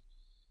else.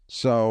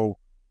 So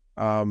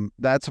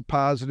that's a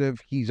positive.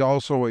 He's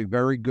also a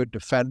very good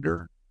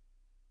defender.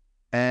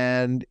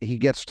 And he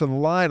gets to the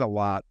line a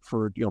lot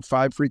for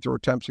 5 free throw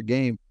attempts a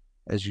game,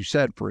 as you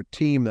said, for a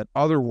team that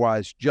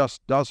otherwise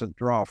just doesn't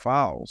draw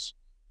fouls.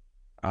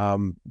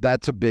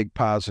 That's a big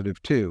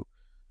positive too.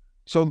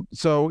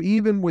 So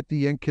even with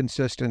the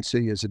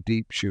inconsistency as a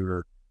deep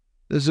shooter,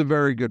 this is a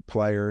very good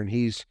player, and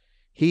he's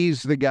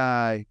the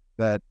guy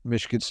that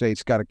Michigan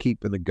State's got to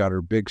keep in the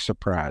gutter. Big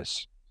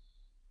surprise.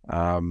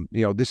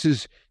 This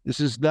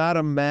is not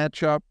a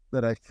matchup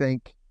that I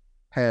think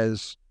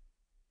has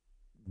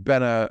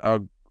been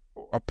a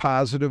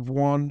positive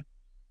one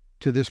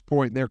to this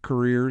point in their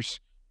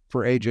careers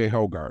for A.J.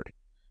 Hoggard.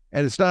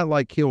 And it's not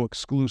like he'll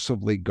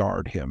exclusively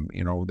guard him.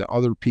 The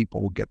other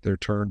people will get their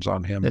turns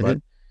on him. But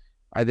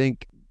I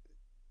think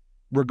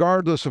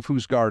regardless of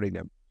who's guarding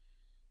him,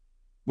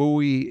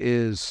 Bowie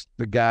is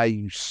the guy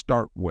you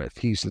start with.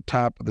 He's the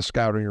top of the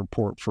scouting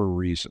report for a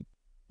reason.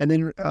 And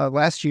then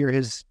last year,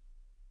 his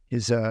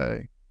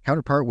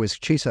counterpart was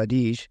Chase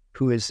Adige,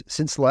 who has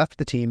since left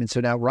the team. And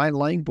so now Ryan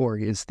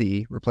Langborg is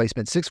the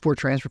replacement, 6'4"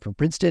 transfer from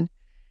Princeton.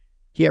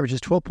 He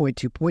averages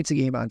 12.2 points a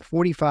game on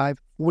 45,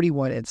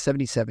 41, and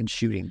 77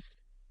 shooting.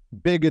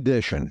 Big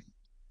addition.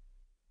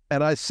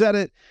 And I said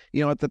it,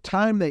 at the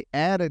time they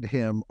added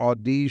him,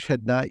 Adige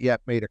had not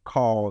yet made a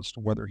call as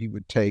to whether he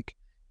would take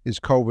his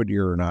COVID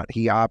year or not.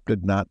 He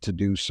opted not to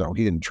do so.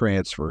 He didn't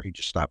transfer. He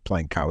just stopped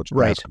playing college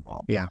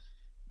basketball. Yeah.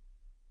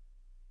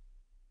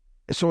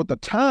 So at the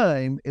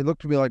time, it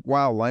looked to me like,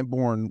 wow,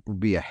 Langborn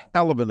would be a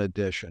hell of an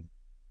addition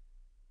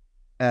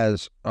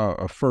as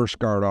a first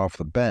guard off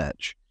the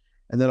bench.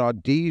 And then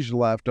Adige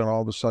left, and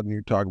all of a sudden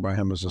you're talking about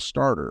him as a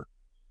starter.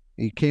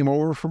 He came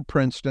over from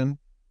Princeton,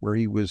 where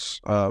he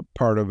was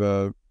part of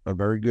a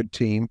very good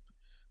team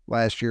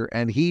last year,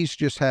 and he's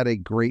just had a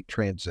great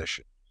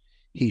transition.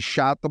 He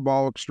shot the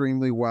ball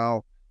extremely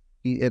well.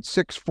 At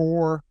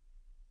 6'4",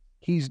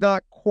 he's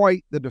not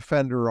quite the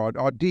defender.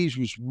 Adige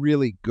was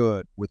really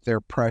good with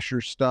their pressure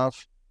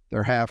stuff,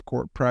 their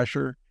half-court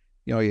pressure.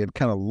 He had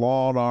kind of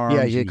long arms.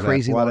 Yeah, he had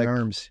crazy long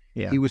arms.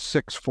 Yeah. He was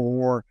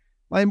 6'4".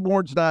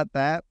 Langborn's not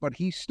that, but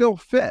he still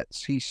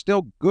fits. He's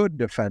still good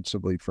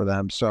defensively for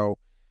them. So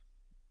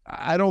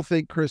I don't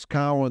think Chris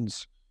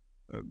Collins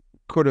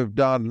could have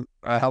done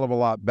a hell of a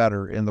lot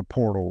better in the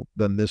portal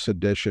than this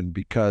addition,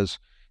 because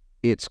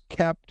it's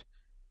kept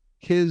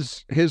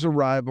his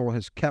arrival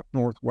has kept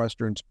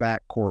Northwestern's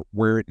backcourt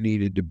where it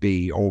needed to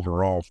be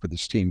overall for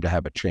this team to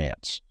have a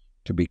chance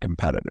to be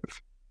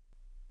competitive.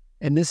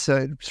 And this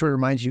sort of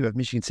reminds you of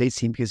Michigan State's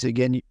team because,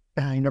 again,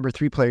 your number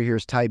 3 player here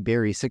is Ty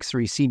Berry,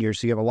 6'3" senior,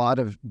 so you have a lot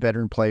of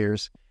veteran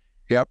players.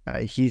 Yep.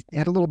 He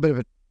had a little bit of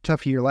a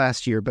tough year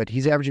last year, but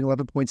he's averaging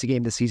 11 points a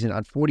game this season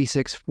on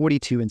 46,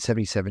 42, and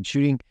 77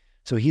 shooting.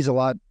 So he's a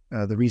lot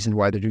the reason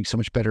why they're doing so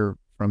much better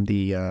from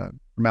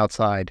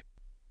outside.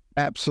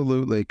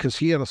 Absolutely, because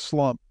he had a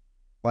slump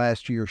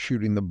last year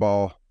shooting the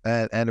ball,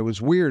 and it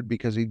was weird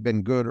because he'd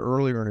been good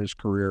earlier in his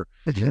career.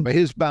 But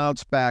his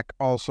bounce back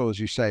also, as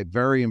you say,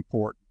 very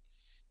important.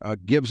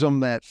 Gives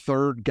him that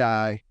third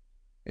guy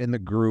in the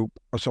group.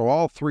 So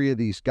all 3 of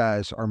these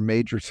guys are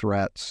major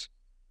threats.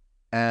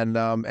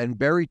 And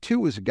Berry,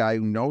 too, is a guy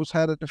who knows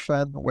how to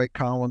defend the way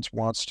Collins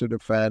wants to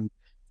defend.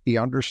 He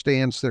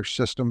understands their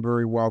system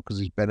very well because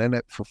he's been in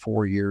it for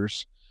 4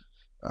 years.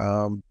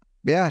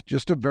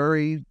 Just a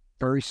very,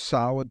 very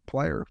solid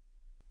player.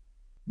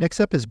 Next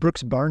up is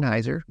Brooks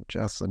Barnhizer, which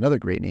is another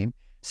great name.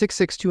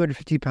 6'6",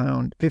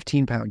 250-pound,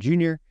 15-pound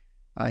junior.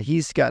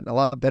 He's gotten a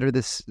lot better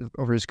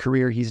over his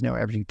career. He's now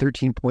averaging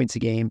 13 points a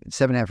game,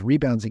 7.5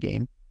 rebounds a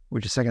game,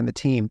 which is second on the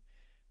team.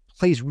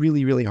 Plays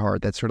really, really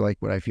hard. That's sort of like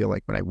what I feel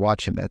like when I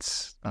watch him.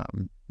 That's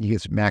he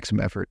gets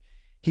maximum effort.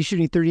 He's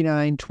shooting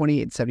 39,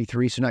 28, and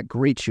 73, so not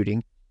great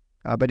shooting,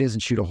 but he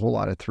doesn't shoot a whole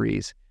lot of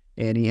threes.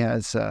 And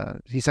he's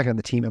second on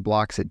the team in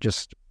blocks at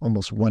just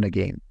almost 1 a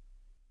game.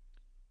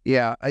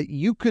 Yeah,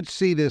 you could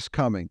see this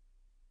coming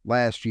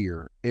last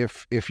year.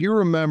 If you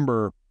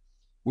remember,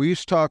 we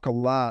used to talk a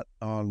lot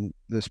on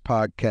this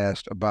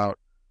podcast about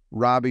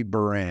Robbie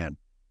Baran,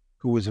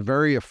 who was a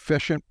very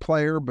efficient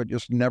player, but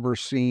just never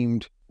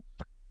seemed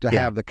to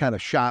have the kind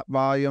of shot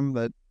volume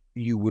that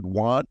you would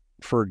want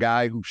for a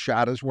guy who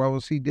shot as well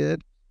as he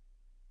did.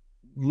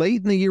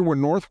 late in the year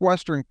when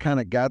Northwestern kind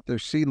of got their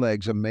sea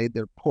legs and made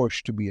their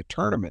push to be a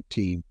tournament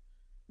team,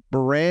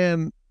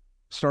 Baran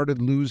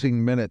started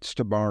losing minutes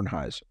to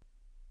Barnheiser.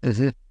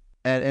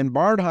 And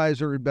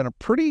Barnheiser had been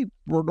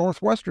for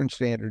Northwestern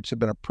standards, had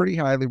been a pretty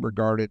highly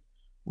regarded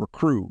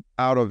recruit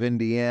out of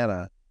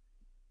Indiana.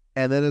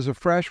 And then as a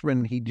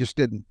freshman, he just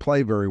didn't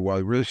play very well.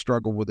 He really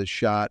struggled with his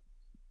shot.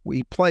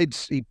 He played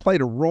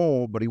a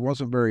role, but he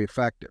wasn't very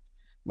effective.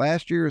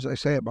 Last year, as I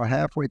say, about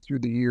halfway through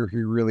the year, he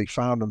really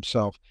found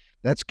himself.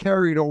 That's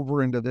carried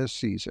over into this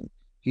season.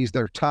 He's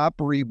their top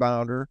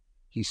rebounder.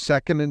 He's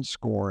second in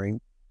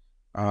scoring.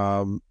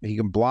 He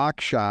can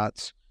block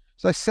shots.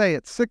 As I say,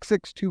 at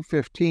 6'6",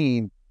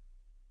 215,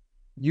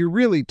 you're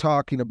really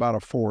talking about a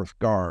fourth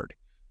guard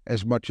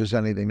as much as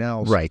anything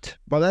else. Right.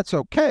 But that's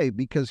okay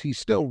because he's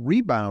still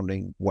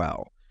rebounding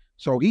well.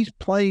 So he's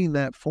playing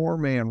that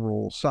four-man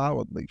role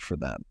solidly for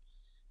them.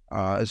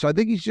 So I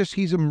think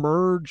he's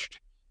emerged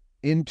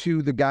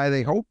into the guy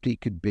they hoped he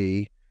could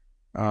be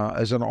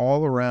as an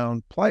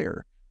all-around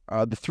player.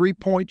 The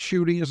three-point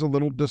shooting is a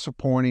little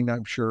disappointing,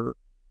 I'm sure.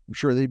 I'm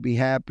sure they'd be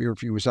happier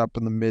if he was up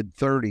in the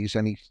mid-30s,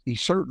 and he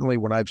certainly,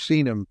 when I've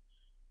seen him,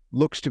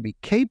 looks to be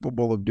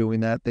capable of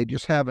doing that. They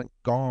just haven't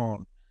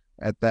gone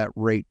at that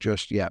rate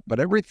just yet. But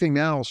everything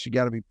else you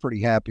got to be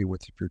pretty happy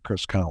with if you're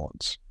Chris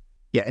Collins.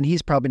 Yeah, and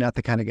he's probably not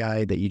the kind of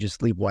guy that you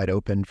just leave wide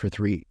open for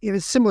three. It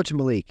was similar to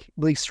Malik.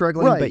 Malik's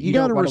struggling, right. but you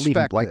don't want to leave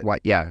him like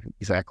wide. Yeah,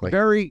 exactly.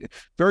 Very,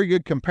 very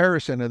good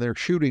comparison, and they're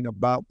shooting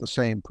about the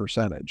same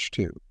percentage,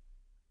 too.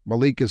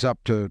 Malik is up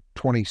to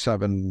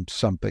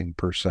 27-something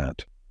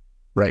percent.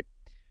 Right.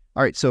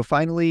 All right, so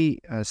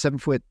finally,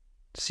 7-foot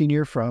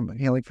senior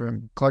hailing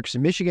from Clarkston,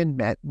 Michigan,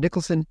 Matt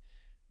Nicholson,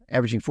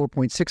 averaging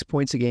 4.6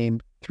 points a game,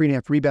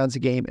 3.5 rebounds a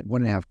game, and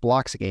 1.5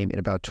 blocks a game in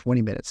about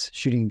 20 minutes,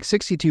 shooting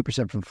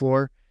 62% from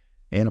floor,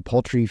 and a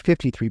paltry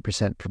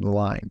 53% from the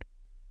line.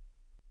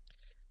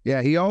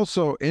 Yeah, he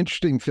also,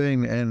 interesting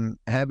thing, and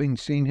having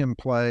seen him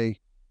play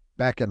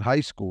back in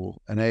high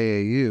school and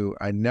AAU,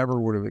 I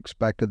never would have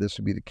expected this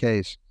to be the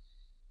case.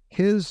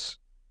 His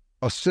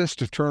assist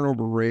to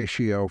turnover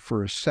ratio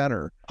for a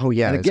center. Oh,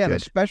 yeah. And again, good.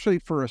 Especially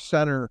for a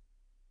center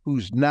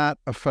who's not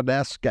a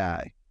finesse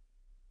guy,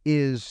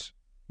 is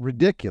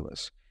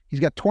ridiculous. He's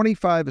got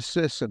 25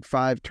 assists and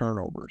 5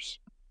 turnovers.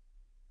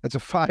 That's a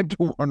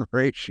 5-to-1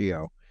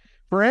 ratio.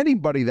 For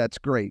anybody, that's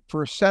great.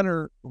 For a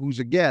center who's,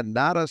 again,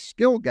 not a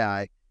skill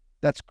guy,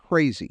 that's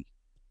crazy.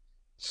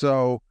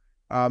 So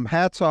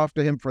hats off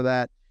to him for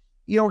that.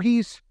 You know,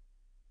 he's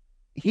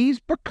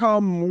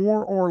become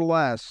more or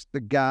less the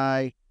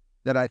guy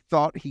that I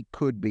thought he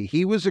could be.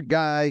 He was a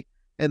guy,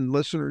 and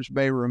listeners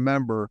may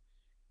remember,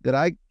 that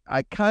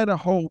I kind of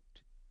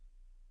hoped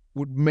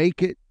would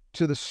make it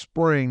to the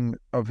spring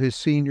of his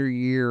senior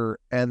year,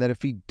 and that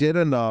if he did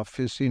enough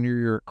his senior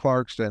year at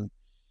Clarkston,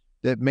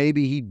 that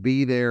maybe he'd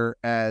be there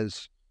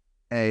as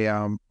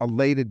a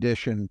late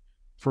addition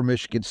for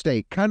Michigan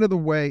State, kind of the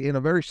way, in a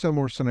very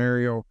similar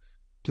scenario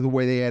to the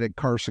way they added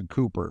Carson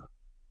Cooper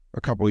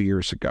a couple of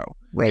years ago.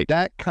 Right.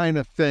 That kind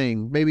of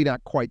thing, maybe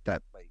not quite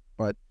that late,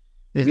 but,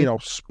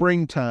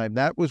 springtime,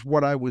 that was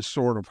what I was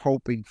sort of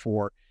hoping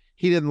for.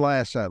 He didn't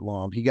last that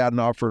long. He got an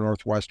offer at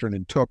Northwestern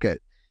and took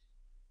it.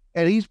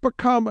 And he's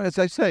become, as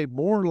I say,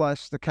 more or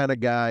less the kind of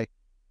guy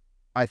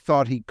I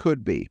thought he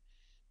could be.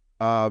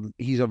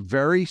 He's a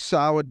very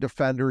solid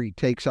defender. He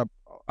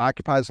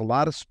occupies a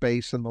lot of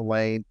space in the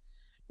lane.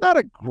 Not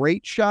a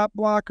great shot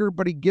blocker,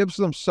 but he gives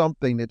them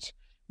something. It's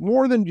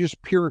more than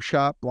just pure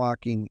shot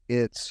blocking.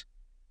 It's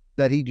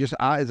that he just,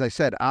 as I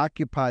said,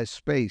 occupies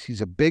space.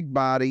 He's a big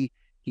body.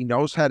 He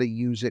knows how to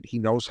use it. He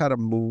knows how to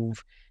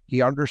move.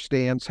 He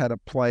understands how to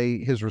play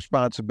his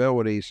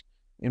responsibilities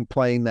in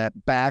playing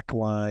that back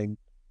line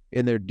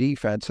in their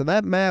defense. And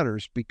that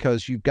matters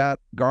because you've got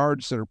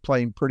guards that are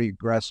playing pretty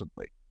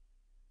aggressively.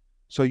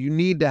 So you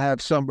need to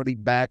have somebody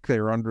back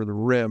there under the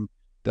rim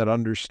that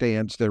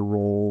understands their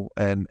role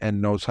and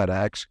knows how to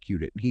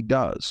execute it. He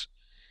does.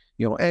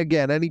 You know,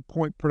 again, any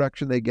point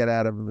production they get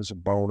out of him is a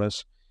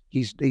bonus.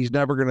 He's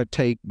never going to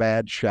take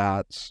bad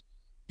shots.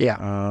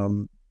 Yeah.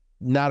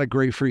 Not a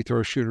great free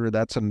throw shooter.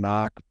 That's a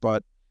knock.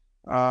 But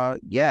the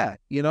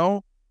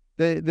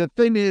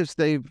thing is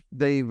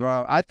they've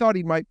I thought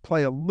he might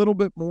play a little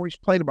bit more. He's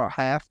played about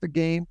half the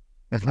game.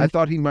 Mm-hmm. I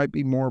thought he might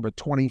be more of a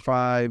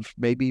 25,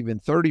 maybe even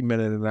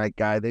 30-minute a night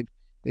guy.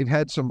 They've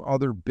had some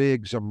other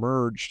bigs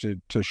emerge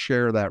to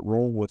share that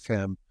role with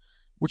him,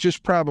 which is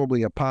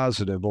probably a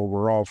positive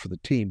overall for the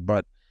team.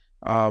 But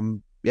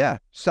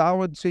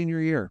solid senior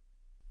year.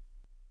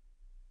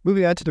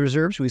 Moving on to the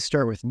reserves, we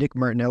start with Nick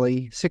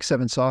Martinelli,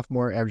 6'7"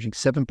 sophomore, averaging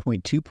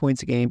 7.2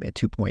 points a game and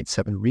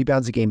 2.7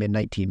 rebounds a game in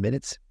 19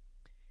 minutes.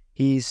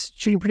 He's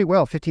shooting pretty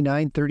well,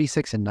 59,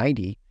 36, and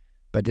 90,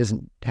 but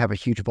doesn't have a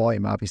huge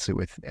volume, obviously,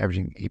 with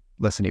averaging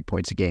less than 8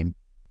 points a game.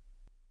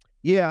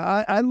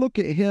 Yeah, I look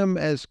at him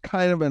as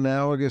kind of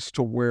analogous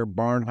to where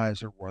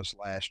Barnheiser was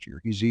last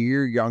year. He's a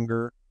year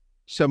younger,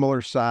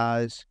 similar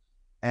size,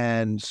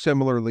 and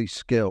similarly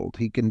skilled.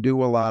 He can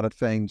do a lot of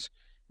things.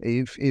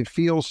 It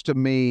feels to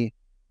me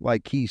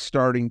like he's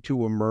starting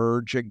to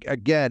emerge.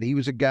 Again, he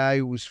was a guy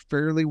who was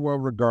fairly well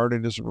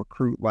regarded as a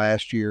recruit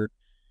last year.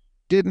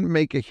 Didn't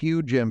make a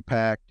huge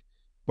impact,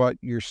 but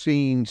you're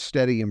seeing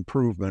steady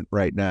improvement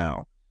right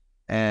now.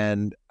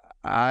 And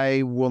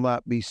I will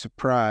not be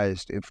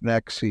surprised if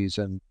next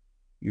season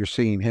you're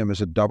seeing him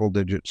as a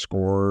double-digit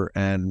scorer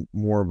and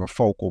more of a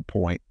focal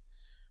point.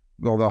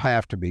 Well, they'll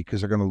have to be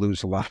because they're going to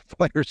lose a lot of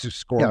players who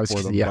score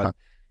for them. Yeah.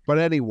 But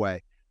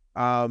anyway,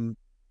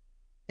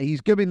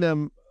 he's giving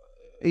them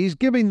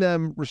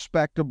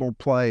respectable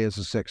play as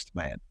a sixth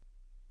man.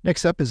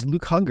 Next up is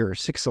Luke Hunger,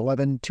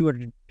 6'11",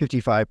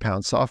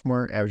 255-pound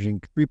sophomore,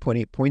 averaging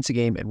 3.8 points a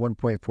game and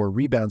 1.4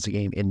 rebounds a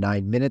game in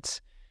 9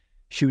 minutes,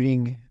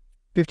 shooting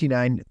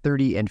 59,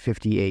 30, and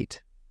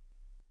 58.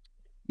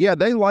 Yeah,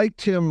 they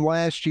liked him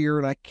last year,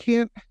 and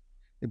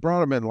they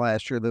brought him in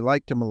last year. They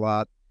liked him a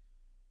lot.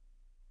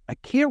 I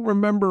can't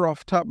remember off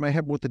the top of my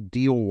head what the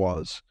deal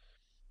was.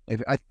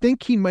 I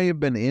think he may have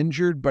been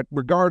injured, but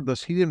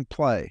regardless, he didn't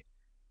play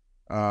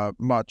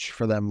much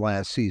for them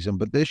last season.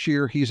 But this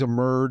year, he's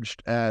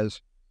emerged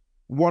as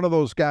one of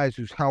those guys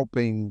who's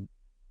helping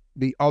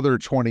the other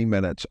 20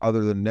 minutes,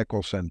 other than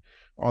Nicholson,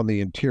 on the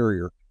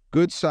interior.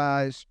 Good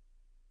size,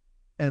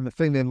 and the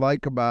thing they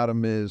like about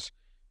him is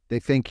they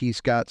think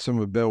he's got some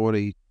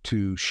ability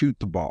to shoot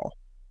the ball.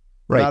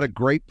 Right. Not a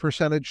great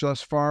percentage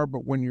thus far,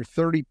 but when you're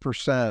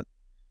 30%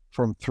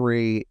 from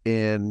three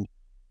in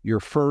your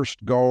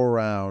first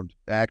go-around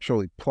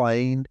actually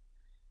playing,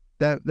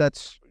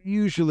 that's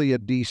usually a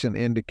decent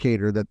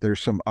indicator that there's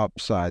some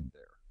upside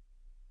there.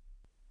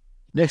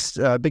 Next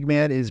big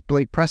man is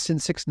Blake Preston,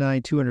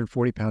 6'9",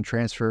 240-pound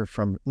transfer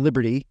from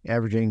Liberty,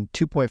 averaging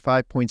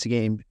 2.5 points a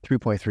game,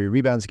 3.3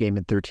 rebounds a game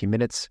in 13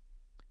 minutes.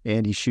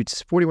 And he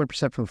shoots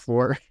 41% from the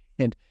floor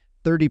and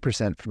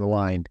 30% from the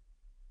line.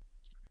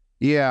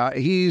 Yeah,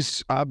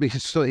 he's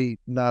obviously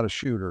not a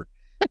shooter.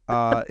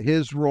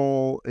 His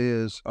role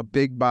is a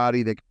big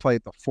body that can play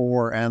at the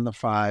 4 and the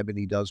 5, and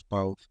he does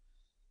both.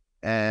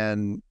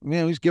 And,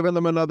 he's given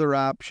them another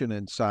option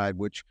inside,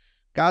 which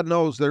God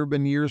knows there have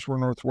been years where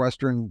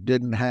Northwestern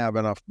didn't have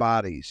enough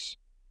bodies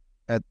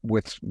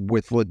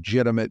with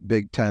legitimate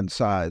Big Ten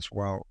size.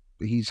 Well,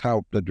 he's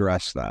helped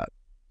address that.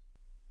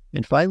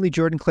 And finally,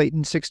 Jordan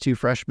Clayton, 6'2",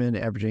 freshman,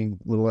 averaging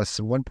a little less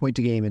than 1 point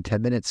a game in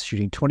 10 minutes,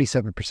 shooting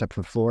 27%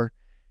 from the floor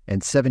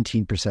and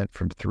 17%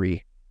 from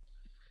three.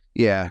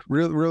 Yeah,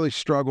 really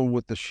struggled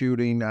with the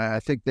shooting. I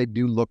think they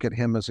do look at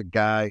him as a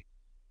guy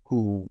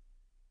who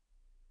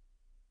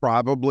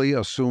probably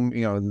assume,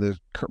 in the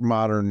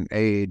modern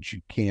age,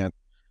 you can't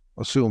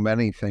assume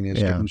anything as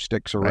to who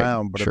sticks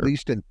around. Right. But at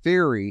least in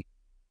theory,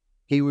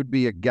 he would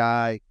be a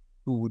guy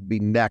who would be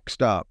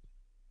next up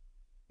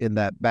in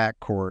that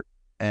backcourt.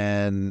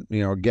 And,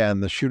 again,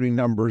 the shooting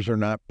numbers are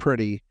not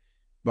pretty,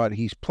 but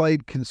he's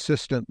played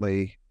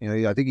consistently.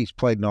 I think he's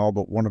played in all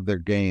but one of their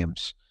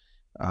games.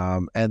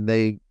 And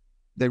they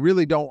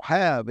really don't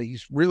have,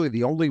 he's really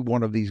the only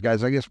one of these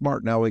guys. I guess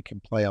Martinelli can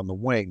play on the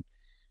wing,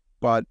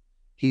 but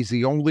he's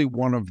the only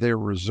one of their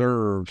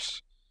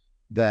reserves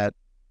that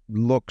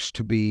looks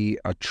to be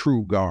a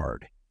true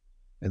guard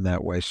in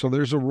that way. So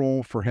there's a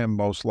role for him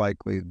most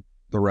likely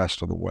the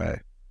rest of the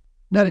way.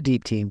 Not a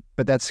deep team,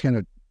 but that's kind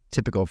of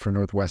typical for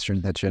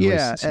Northwestern. That generally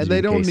and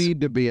they don't need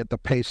to be at the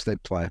pace they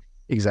play.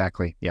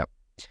 Exactly. Yep.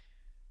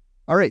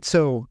 All right.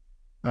 So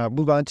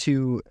move on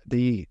to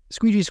the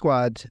Squeegee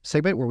Squad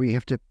segment where we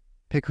have to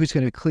pick who's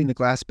going to clean the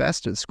glass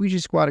best. The Squeegee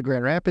Squad of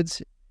Grand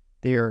Rapids,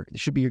 they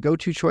should be your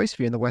go-to choice if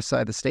you're in the west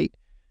side of the state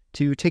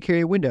to take care of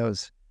your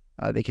windows.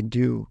 They can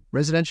do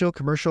residential,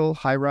 commercial,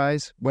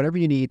 high-rise, whatever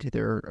you need.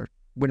 They're a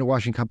window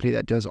washing company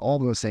that does all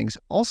those things.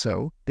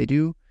 Also, they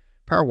do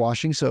power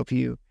washing. So if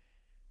you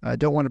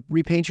don't want to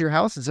repaint your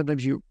house, and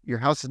sometimes your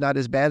house is not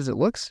as bad as it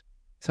looks,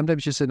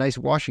 sometimes just a nice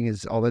washing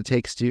is all it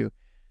takes to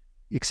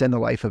extend the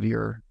life of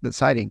the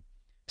siding.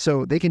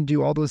 So they can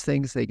do all those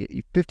things. They get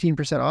you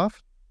 15%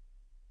 off.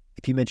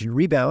 If you mention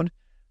Rebound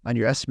on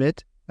your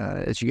estimate,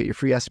 as you get your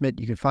free estimate,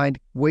 you can find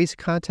ways to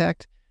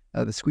contact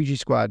the Squeegee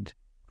Squad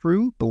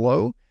crew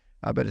below,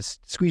 but it's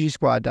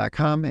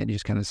squeegeesquad.com, and you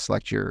just kind of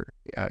select your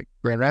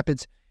Grand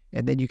Rapids,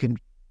 and then you can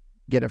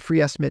get a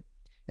free estimate.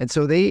 And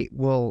so they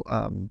will,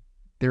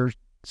 they're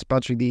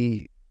sponsoring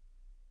the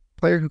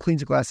player who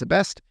cleans the glass the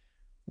best.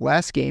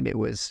 Last game, it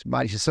was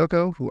Madi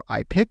Sissoko, who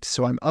I picked,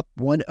 so I'm up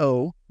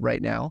 1-0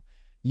 right now.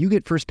 You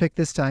get first pick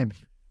this time,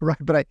 right?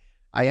 But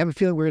I have a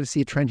feeling we're going to see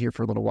a trend here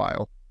for a little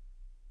while.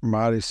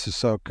 Madi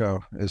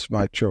Sissoko is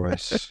my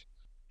choice.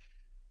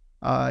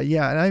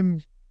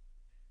 And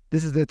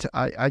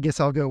I guess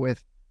I'll go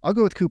with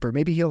Cooper.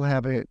 Maybe he'll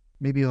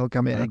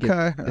come in.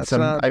 Okay, and that's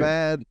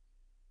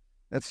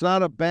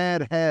not a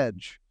bad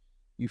hedge.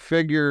 You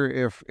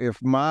figure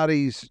if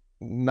Madi's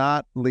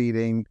not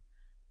leading,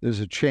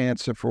 there's a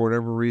chance that for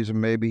whatever reason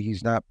maybe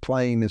he's not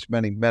playing as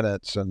many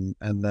minutes, and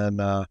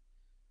then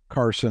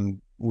Carson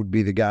would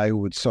be the guy who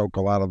would soak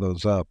a lot of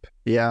those up.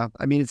 Yeah,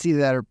 I mean, it's either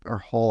that or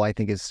Hull, I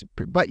think is.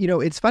 But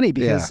it's funny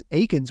because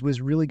Akins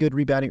was really good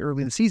rebounding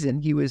early in the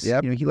season. He was,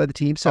 he led the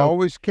team. So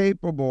always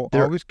capable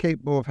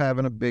of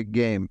having a big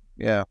game.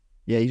 Yeah.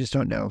 Yeah, you just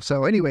don't know.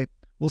 So anyway,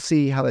 we'll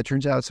see how that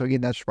turns out. So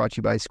again, that's brought to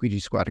you by Squeegee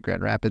Squad of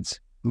Grand Rapids,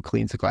 who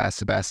cleans the glass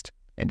the best,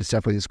 and it's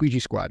definitely the Squeegee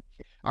Squad.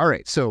 All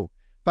right, so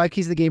 5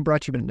 keys of the game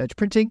brought to you by Nudge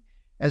Printing.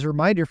 As a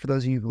reminder for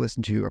those of you who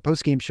listen to our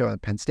post-game show on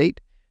Penn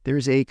State,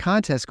 there's a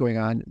contest going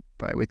on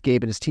with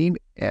Gabe and his team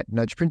at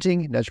Nudge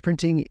Printing. Nudge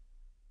Printing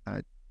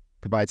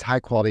provides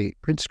high-quality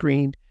print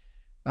screen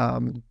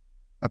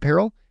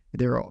apparel.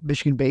 They're all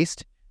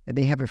Michigan-based, and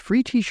they have a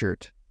free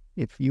T-shirt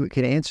if you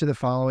can answer the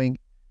following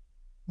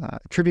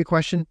trivia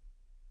question.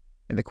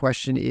 And the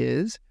question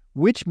is,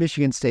 which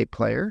Michigan State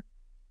player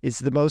is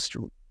the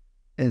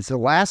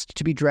last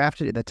to be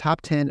drafted in the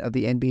top 10 of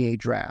the NBA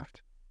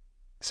draft?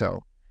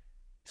 So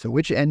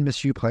which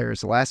MSU player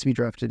is the last to be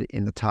drafted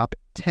in the top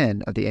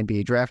 10 of the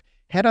NBA draft?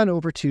 Head on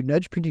over to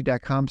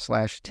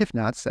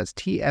nudgeprinting.com/TIFFNOTS. That's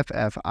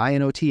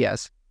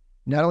TFFINOTS.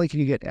 Not only can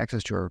you get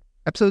access to our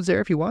episodes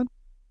there if you want,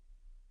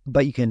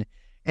 but you can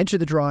enter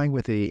the drawing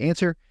with the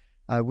answer.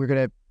 We're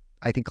going to,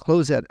 I think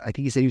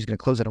he said he was going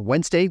to close it on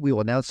Wednesday. We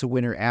will announce the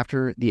winner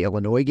after the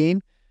Illinois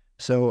game.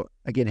 So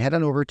again, head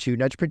on over to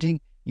Nudge Printing.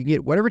 You can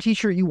get whatever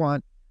t-shirt you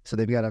want. So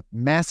they've got a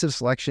massive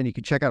selection. You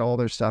can check out all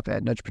their stuff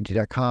at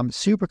nudgeprinting.com.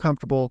 Super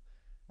comfortable,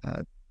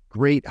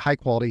 great high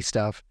quality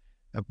stuff.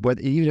 But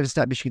even if it's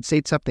not Michigan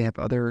State stuff, they have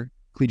other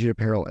collegiate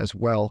apparel as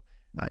well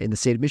in the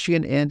state of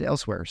Michigan and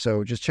elsewhere.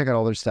 So just check out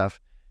all their stuff.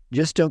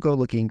 Just don't go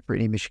looking for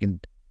any Michigan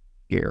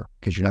gear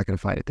because you're not going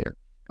to find it there.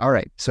 All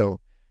right. So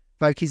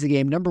 5 keys of the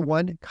game. Number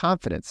 1,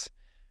 confidence.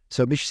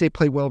 So Michigan State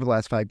played well over the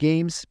last 5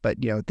 games, but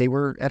they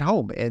were at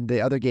home, and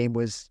the other game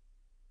was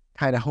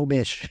kind of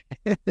home-ish,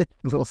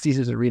 Little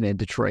Caesars Arena in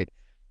Detroit.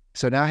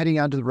 So now heading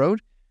on to the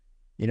road,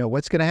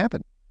 what's going to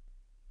happen?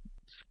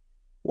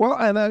 Well,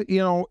 and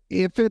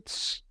if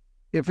it's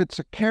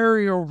a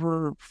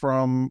carryover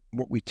from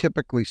what we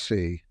typically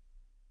see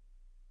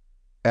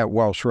at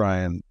Welsh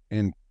Ryan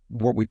in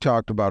what we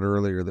talked about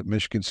earlier, that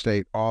Michigan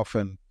State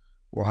often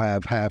will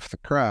have half the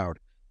crowd.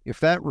 If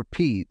that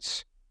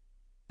repeats,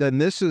 then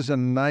this is a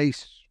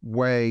nice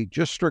way,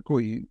 just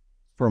strictly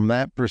from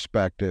that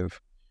perspective,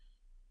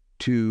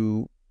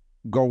 to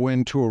go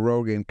into a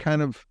road game,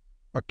 kind of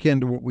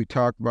akin to what we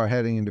talked about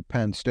heading into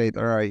Penn State.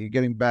 All right, you're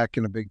getting back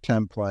in a Big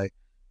Ten play,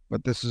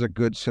 but this is a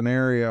good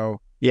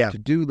scenario to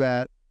do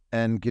that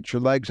and get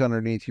your legs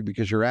underneath you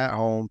because you're at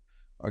home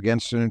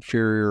against an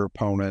inferior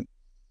opponent.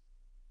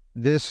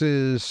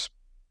 You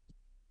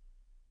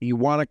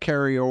want to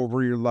carry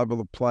over your level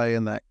of play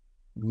and that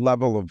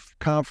level of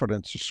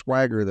confidence or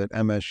swagger that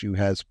MSU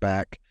has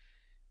back,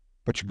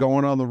 but you're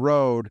going on the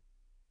road.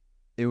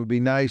 It would be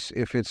nice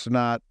if it's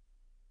not,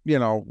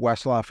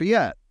 West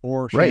Lafayette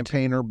or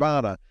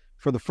Champaign-Urbana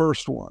for the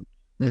first one,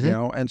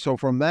 and so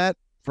from that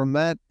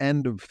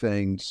end of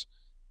things,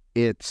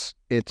 it's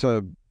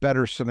a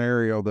better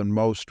scenario than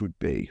most would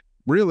be,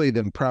 really,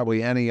 than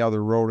probably any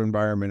other road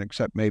environment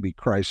except maybe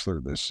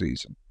Chrysler this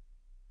season.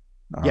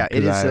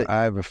 It is.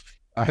 I have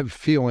a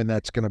feeling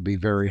that's going to be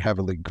very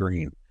heavily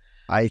green.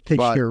 I think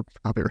you're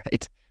probably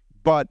right.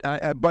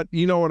 But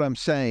you know what I'm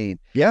saying?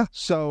 Yeah.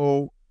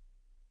 So,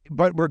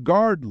 but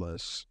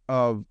regardless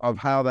of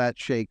how that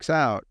shakes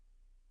out,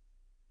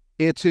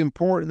 it's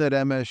important that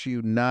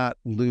MSU not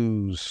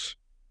lose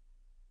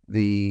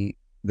the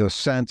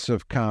sense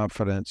of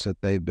confidence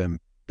that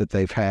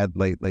they've had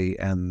lately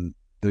and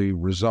the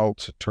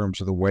results in terms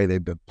of the way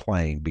they've been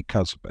playing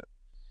because of it.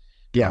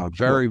 Yeah.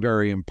 Very,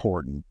 very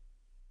important.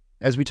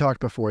 As we talked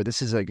before,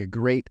 this is like a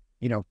great,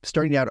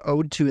 starting out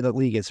 0-2 in the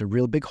league. It's a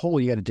real big hole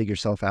you got to dig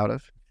yourself out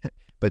of.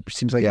 But it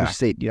seems like Michigan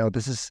State,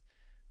 this is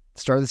the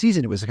start of the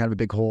season. It was kind of a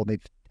big hole.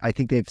 I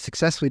think they've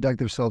successfully dug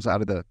themselves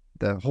out of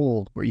the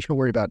hole where you don't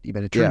worry about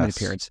even a tournament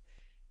appearance.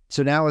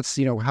 So now it's,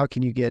 how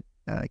can you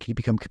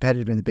become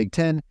competitive in the Big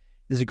Ten?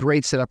 This is a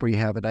great setup where you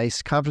have a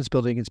nice confidence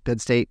building against Penn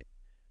State,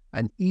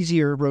 an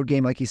easier road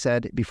game, like you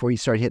said, before you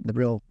start hitting the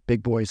real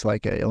big boys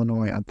like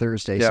Illinois on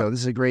Thursday. So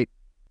this is a great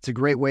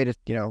way to,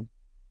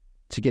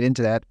 to get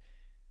into that.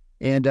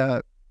 And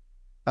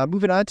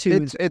moving on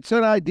to it's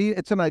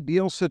an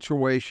ideal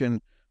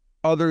situation,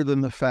 other than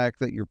the fact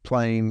that you're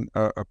playing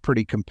a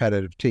pretty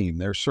competitive team.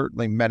 There's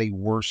certainly many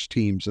worse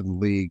teams in the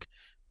league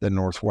than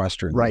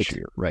Northwestern this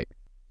year. Right.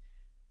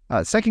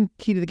 Second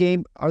key to the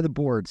game are the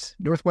boards.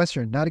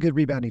 Northwestern, not a good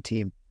rebounding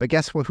team, but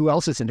guess what? Who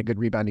else isn't a good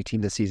rebounding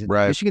team this season?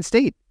 Right. Michigan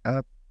State.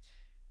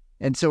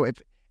 And so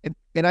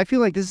and I feel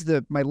like this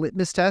is my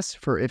litmus test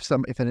for if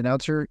an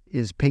announcer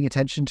is paying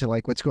attention to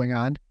like what's going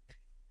on,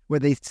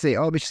 when they say,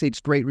 "Oh, Michigan State's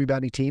a great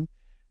rebounding team,"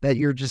 that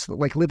you're just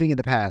like living in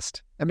the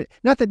past. I mean,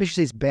 not that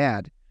Michigan State's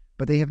bad,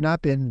 but they have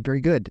not been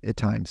very good at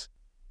times.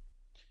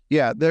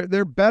 Yeah,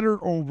 they're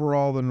better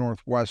overall than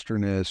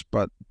Northwestern is,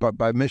 but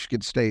by Michigan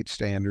State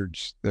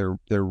standards, they're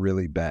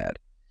really bad.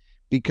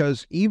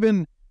 Because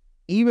even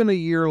a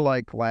year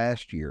like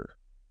last year,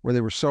 where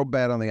they were so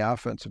bad on the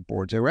offensive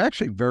boards, they were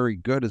actually very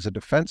good as a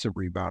defensive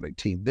rebounding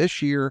team.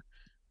 This year,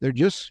 they're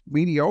just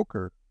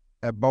mediocre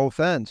at both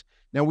ends.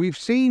 Now, we've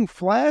seen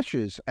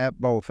flashes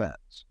at both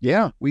ends.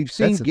 Yeah. We've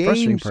seen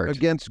games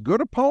against good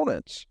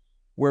opponents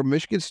where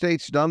Michigan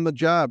State's done the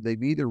job.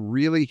 They've either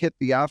really hit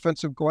the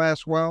offensive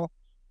glass well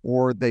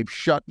or they've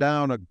shut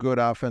down a good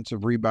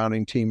offensive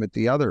rebounding team at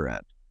the other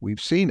end.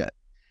 We've seen it.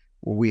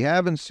 What we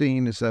haven't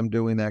seen is them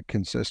doing that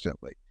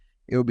consistently.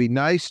 It would be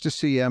nice to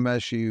see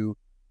MSU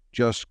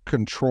just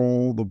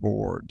control the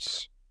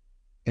boards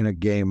in a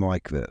game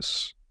like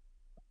this.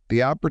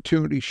 The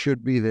opportunity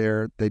should be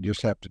there. They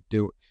just have to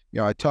do it.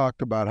 You know, I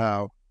talked about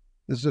how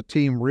this is a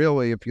team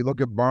really, if you look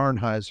at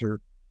Barnheiser,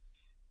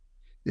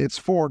 it's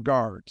 4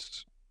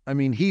 guards. I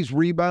mean, he's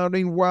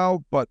rebounding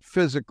well, but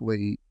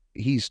physically,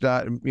 he's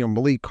not, you know,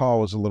 Malik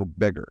Hall is a little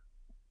bigger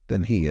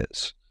than he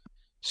is.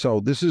 So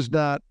this is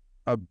not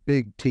a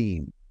big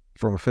team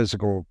from a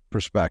physical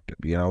perspective.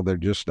 You know, they're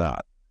just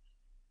not.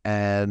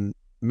 And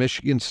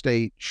Michigan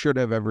State should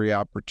have every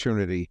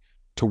opportunity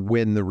to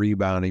win the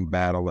rebounding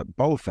battle at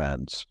both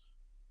ends.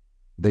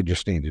 They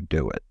just need to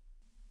do it.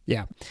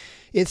 Yeah.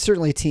 It's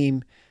certainly a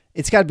team.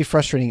 It's got to be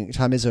frustrating,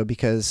 Tom Izzo,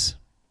 because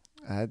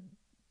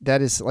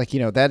that is like, you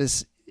know, that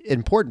is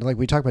important. Like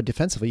we talk about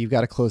defensively, you've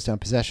got to close down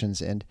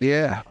possessions and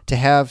to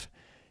have,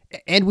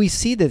 and we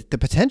see that the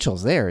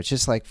potential's there. It's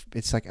just like,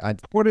 it's got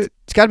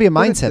to be a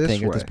mindset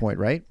thing at this point,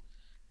 right?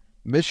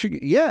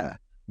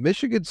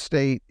 Michigan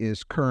State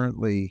is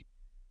currently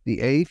the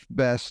 8th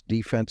best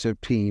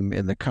defensive team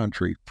in the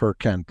country per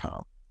KenPom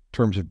in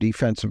terms of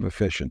defensive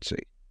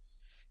efficiency.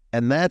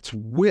 And that's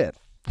with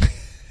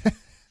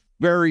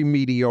very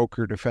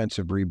mediocre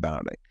defensive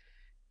rebounding.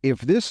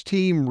 If this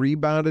team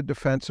rebounded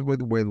defensively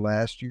the way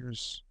last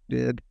year's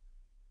did,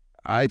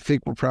 I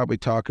think we're probably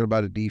talking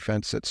about a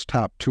defense that's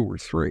top 2 or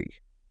 3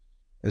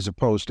 as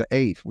opposed to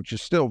 8th, which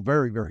is still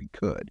very, very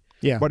good.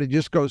 Yeah. But it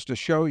just goes to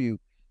show you,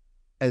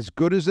 as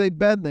good as they've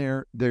been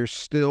there, there's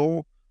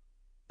still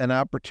an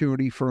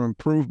opportunity for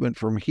improvement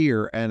from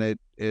here. And it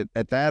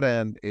at that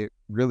end, it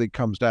really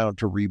comes down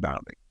to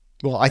rebounding.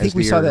 Well, I think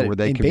we saw that where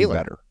they in can Baylor. Be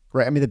better.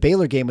 Right. I mean, the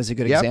Baylor game was a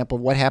good example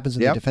of what happens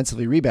when they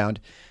defensively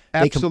rebound.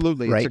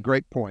 Absolutely. It's a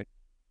great point.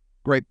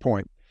 Great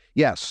point.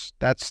 Yes,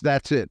 that's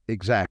it.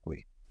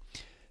 Exactly.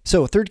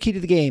 So third key to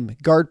the game,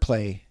 guard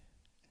play.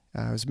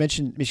 As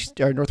mentioned,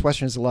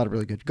 Northwestern has a lot of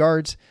really good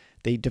guards.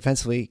 They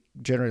defensively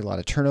generate a lot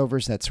of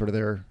turnovers. And that's sort of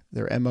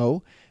their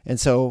MO. And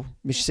so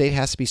Michigan State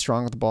has to be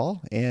strong with the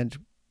ball, and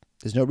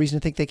there's no reason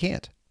to think they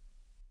can't.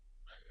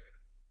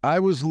 I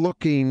was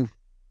looking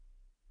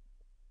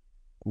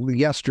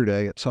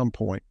yesterday at some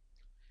point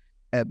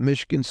at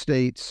Michigan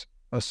State's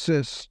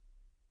assists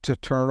to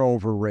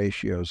turnover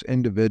ratios,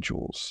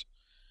 individuals.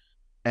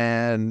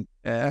 And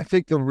I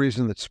think the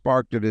reason that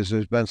sparked it is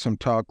there's been some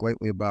talk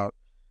lately about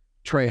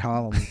Trey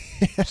Holloman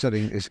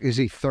sitting, is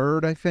he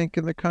 3rd, I think,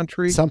 in the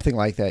country? Something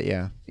like that,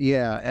 yeah.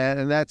 Yeah,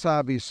 and that's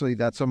obviously,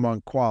 that's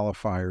among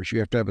qualifiers. You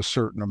have to have a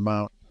certain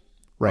amount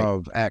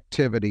of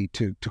activity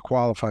to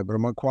qualify, but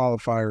among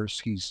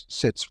qualifiers, he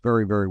sits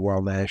very, very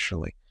well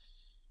nationally.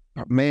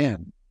 But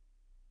man,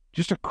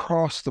 just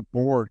across the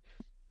board,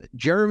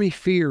 Jeremy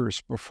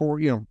Fears, before,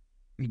 you know,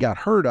 he got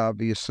hurt,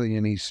 obviously,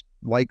 and he's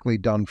likely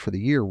done for the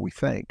year, we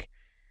think.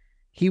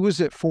 He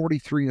was at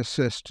 43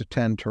 assists to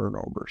 10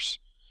 turnovers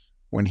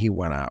when he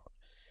went out.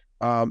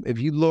 If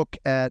you look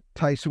at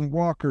Tyson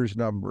Walker's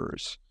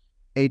numbers,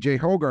 A.J.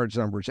 Hogarth's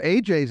numbers,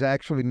 A.J.'s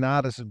actually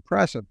not as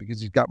impressive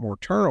because he's got more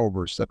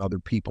turnovers than other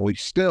people.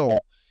 He's still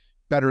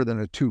better than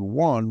a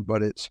 2-1,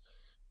 but it's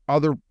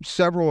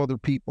several other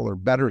people are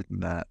better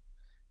than that.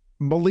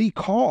 Malik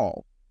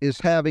Hall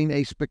is having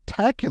a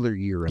spectacular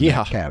year in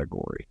that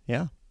category.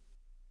 Yeah.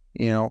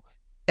 You know,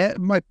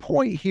 my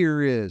point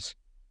here is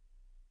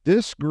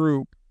this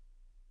group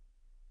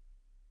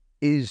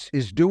is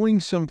doing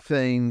some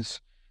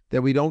things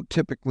that we don't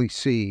typically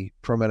see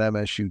from an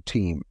MSU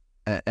team.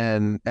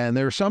 And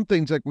there are some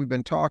things like we've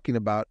been talking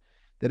about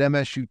that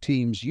MSU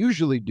teams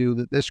usually do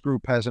that this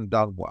group hasn't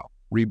done well,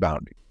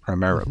 rebounding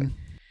primarily. Mm-hmm.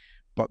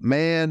 But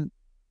man,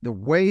 the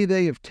way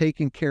they have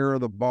taken care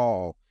of the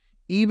ball,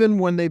 even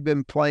when they've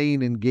been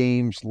playing in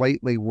games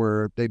lately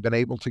where they've been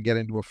able to get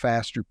into a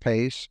faster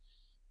pace,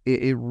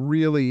 it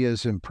really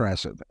is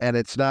impressive. And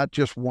it's not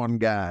just one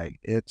guy.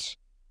 It's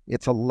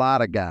a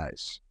lot of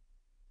guys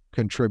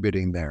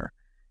contributing there.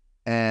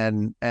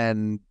 And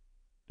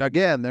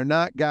again, they're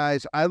not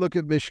guys. I look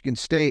at Michigan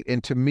State,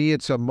 and to me,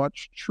 it's a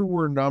much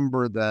truer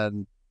number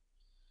than,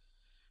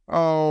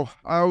 I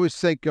always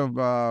think of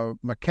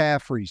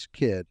McCaffrey's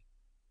kid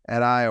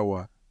at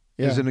Iowa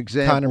as an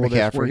example. Connor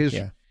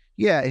McCaffrey,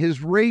 where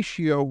his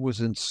ratio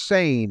was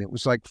insane. It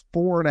was like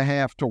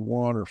 4.5 to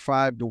 1 or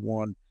 5 to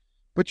 1.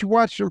 But you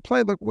watch him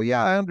play, like, well,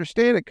 yeah, I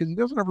understand it because he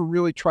doesn't ever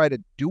really try to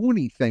do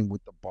anything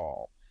with the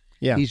ball.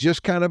 Yeah, he's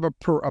just kind of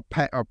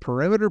a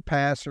perimeter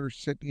passer,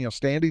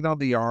 standing on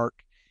the arc,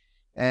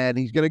 and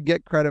he's going to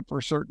get credit for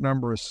a certain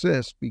number of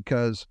assists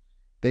because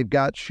they've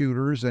got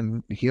shooters,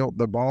 and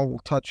the ball will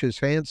touch his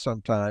hands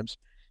sometimes.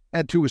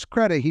 And to his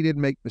credit, he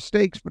didn't make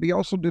mistakes, but he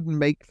also didn't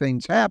make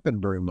things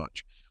happen very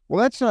much.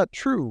 Well, that's not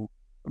true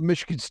of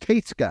Michigan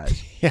State's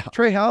guys. Yeah,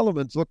 Trey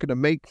Holloman's looking to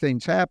make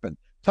things happen.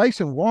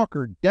 Tyson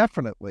Walker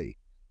definitely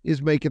is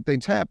making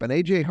things happen.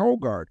 A.J.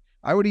 Hogarth,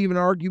 I would even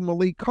argue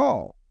Malik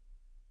Hall,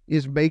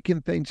 is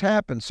making things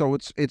happen. So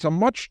it's a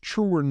much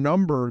truer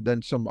number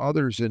than some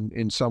others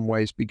in some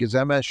ways because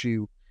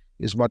MSU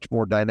is much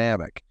more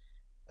dynamic.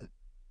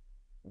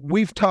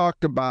 We've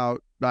talked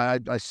about,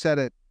 I said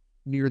it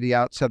near the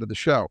outset of the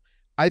show,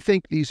 I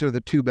think these are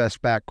the two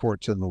best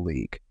backcourts in the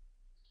league.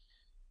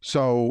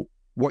 So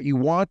what you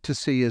want to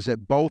see is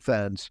at both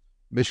ends,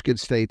 Michigan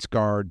State's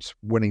guards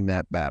winning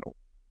that battle.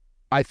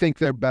 I think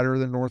they're better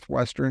than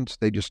Northwestern's.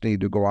 They just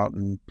need to go out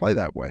and play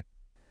that way.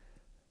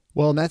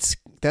 Well, and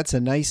that's a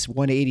nice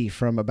 180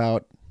 from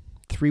about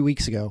 3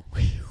 weeks ago,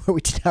 where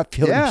we did not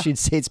feel that Michigan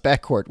State's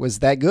backcourt was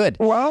that good.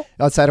 Well,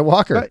 outside of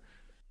Walker,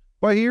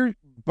 but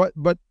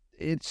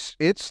it's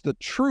the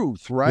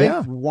truth, right?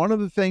 Yeah. One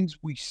of the things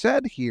we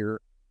said here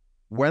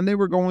when they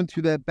were going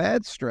through that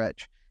bad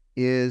stretch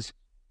is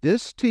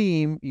this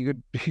team,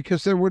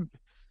 because there would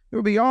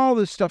be all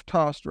this stuff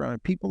tossed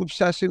around. People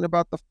obsessing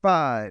about the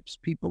fives,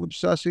 people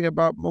obsessing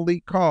about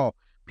Malik Hall,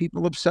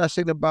 people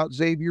obsessing about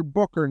Xavier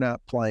Booker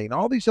not playing,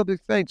 all these other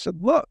things. And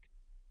look,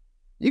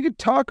 you can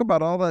talk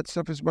about all that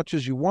stuff as much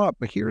as you want,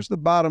 but here's the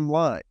bottom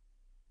line.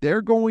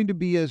 They're going to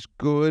be as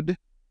good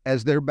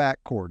as their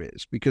backcourt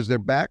is, because their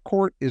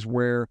backcourt is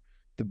where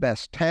the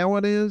best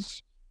talent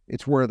is.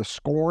 It's where the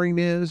scoring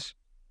is.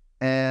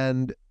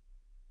 And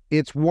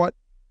it's what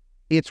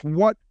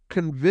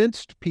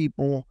convinced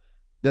people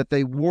that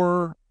they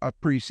were a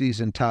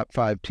preseason top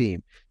 5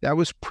 team. That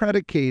was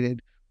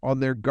predicated on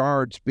their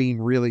guards being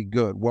really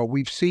good. Well,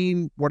 we've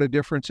seen what a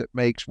difference it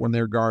makes when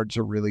their guards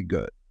are really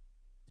good.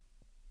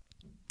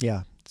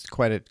 Yeah, it's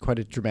quite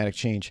a dramatic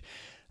change.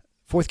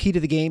 Fourth key to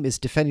the game is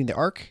defending the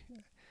arc.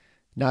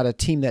 Not a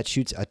team that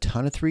shoots a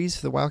ton of threes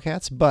for the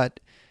Wildcats, but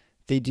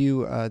they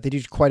do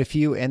quite a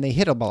few, and they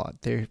hit a lot.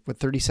 They're with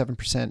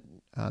 37%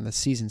 on the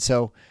season.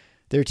 So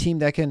they're a team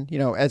that can,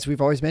 as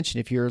we've always mentioned,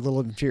 if you're a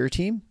little inferior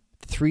team,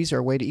 the threes are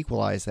a way to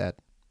equalize that.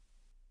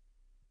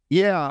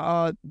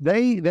 Yeah,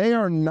 they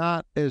are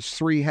not as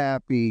three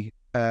happy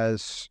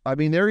as,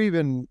 they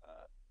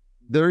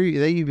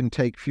even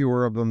take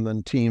fewer of them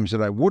than teams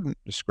that I wouldn't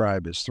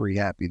describe as three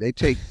happy. They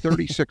take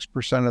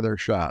 36% of their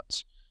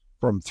shots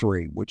from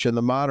three, which in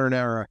the modern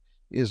era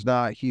is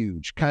not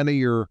huge. Kind of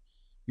your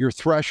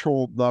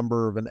threshold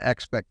number of an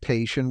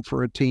expectation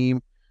for a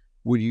team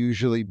would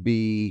usually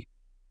be,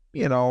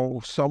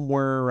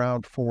 somewhere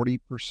around 40%.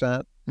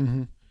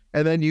 Mm-hmm.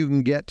 And then you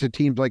can get to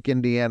teams like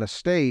Indiana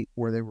State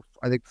where they were,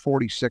 I think,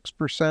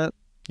 46%.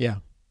 Yeah.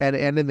 And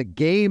in the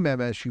game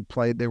MSU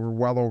played, they were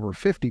well over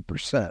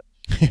 50%.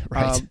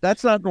 Right.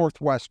 That's not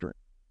Northwestern.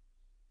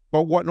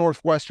 But what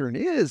Northwestern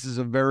is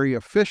a very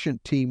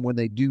efficient team when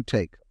they do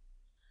take them.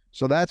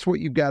 So that's what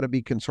you've got to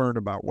be concerned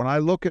about. When I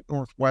look at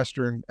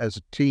Northwestern as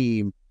a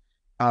team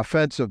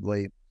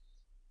offensively,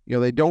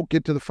 they don't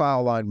get to the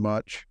foul line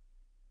much.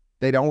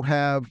 They don't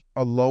have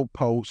a low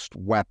post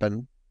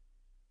weapon.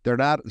 They're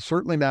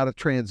certainly not a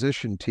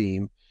transition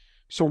team.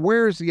 So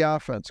where is the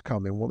offense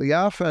coming? Well, the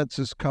offense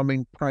is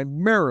coming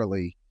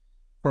primarily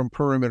from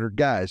perimeter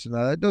guys.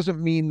 Now, that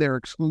doesn't mean they're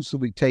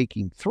exclusively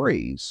taking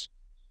threes,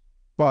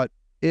 but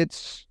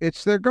it's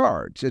their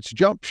guards. It's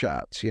jump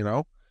shots,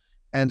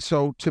 And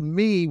so to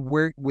me,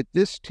 with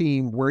this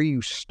team, where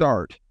you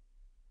start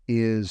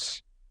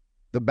is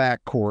the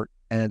backcourt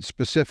and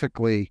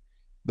specifically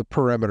the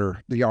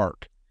perimeter, the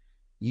arc.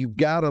 You've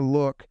got to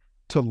look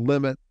to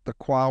limit the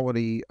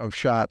quality of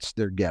shots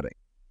they're getting.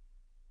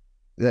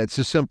 That's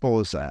as simple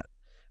as that.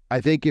 I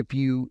think if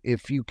you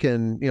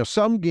can,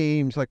 some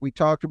games, like we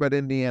talked about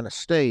Indiana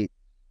State,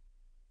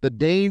 the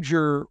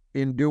danger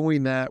in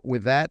doing that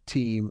with that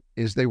team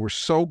is they were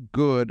so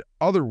good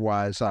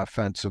otherwise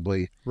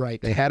offensively. Right.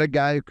 They had a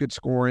guy who could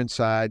score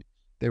inside.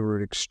 They were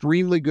an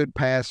extremely good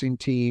passing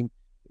team,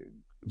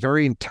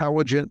 very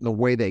intelligent in the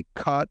way they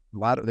cut.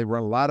 They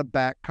run a lot of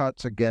back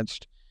cuts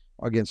against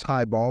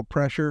high ball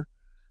pressure.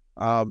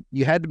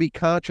 You had to be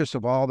conscious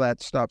of all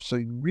that stuff, so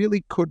you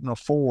really couldn't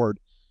afford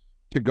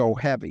to go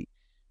heavy.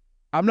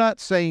 I'm not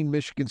saying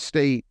Michigan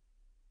State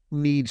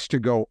needs to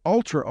go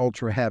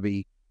ultra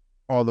heavy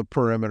on the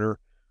perimeter,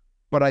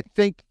 but I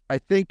think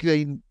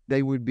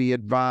they would be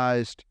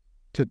advised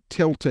to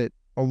tilt it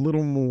a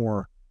little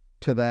more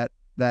to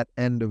that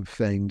end of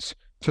things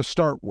to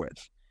start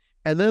with.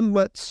 And then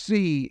let's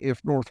see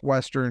if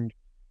Northwestern,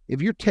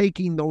 if you're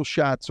taking those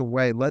shots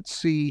away, let's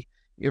see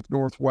if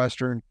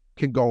Northwestern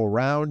can go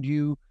around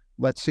you.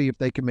 Let's see if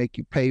they can make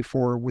you pay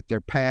for it with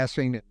their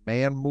passing and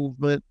man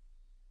movement,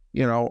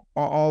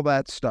 all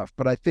that stuff.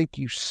 But I think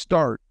you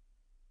start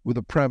with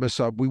a premise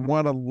of we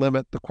want to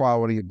limit the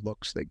quality of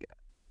looks they get.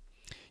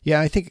 Yeah,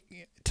 I think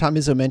Tom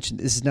Izzo mentioned,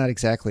 this is not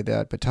exactly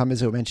that, but Tom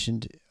Izzo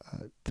mentioned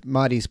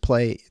Mahdi's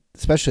play,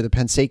 especially the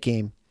Penn State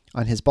game,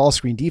 on his ball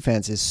screen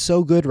defense is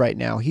so good right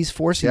now. He's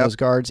forcing those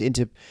guards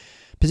into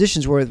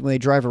positions where when they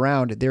drive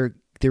around, they're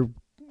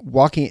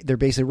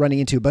basically running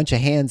into a bunch of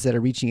hands that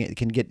are reaching it,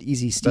 can get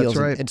easy steals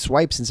and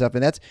swipes and stuff.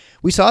 And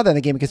we saw that in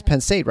the game against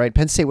Penn State, right?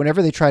 Penn State,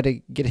 whenever they tried to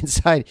get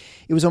inside,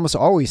 it was almost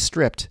always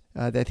stripped.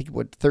 I think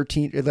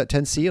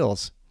 10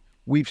 steals.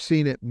 We've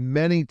seen it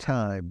many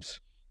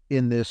times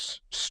in this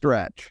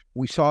stretch.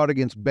 We saw it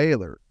against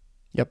Baylor.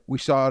 Yep. We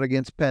saw it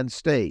against Penn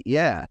State.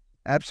 Yeah,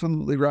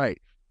 absolutely right.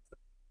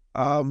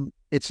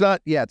 it's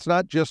not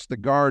just the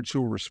guards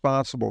who are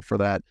responsible for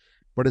that,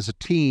 but as a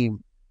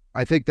team,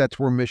 I think that's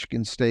where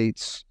Michigan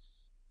State's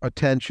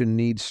attention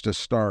needs to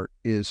start,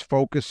 is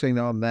focusing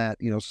on that.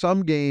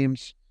 Some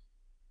games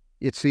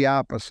it's the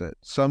opposite.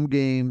 Some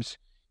games,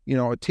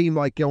 a team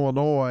like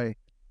Illinois,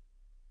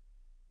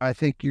 I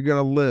think you're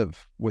going to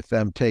live with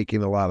them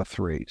taking a lot of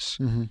threes.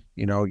 Mm-hmm.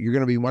 You're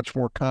going to be much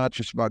more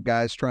conscious about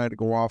guys trying to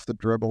go off the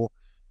dribble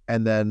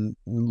and then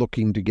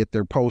looking to get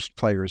their post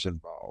players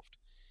involved.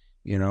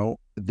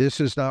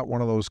 This is not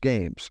one of those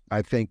games.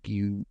 I think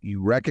you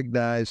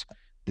recognize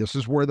this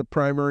is where the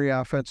primary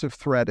offensive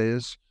threat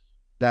is.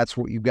 That's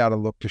what you've got to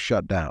look to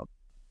shut down.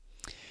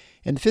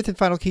 And the fifth and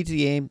final key to the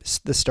game,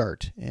 the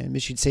start. And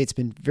Michigan State's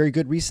been very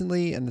good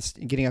recently and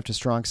getting off to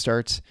strong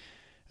starts.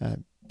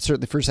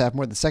 Certainly the first half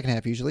more than the second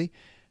half usually.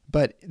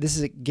 But this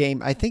is a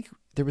game, I think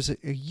there was a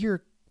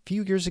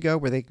few years ago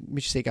where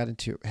Michigan State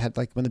had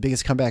like one of the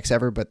biggest comebacks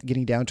ever, but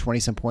getting down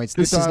 20-some points.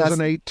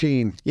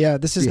 2018.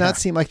 This does not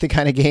seem like the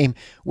kind of game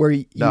where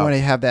you want to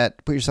have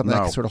that, put yourself in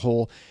that sort of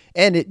hole.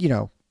 And it,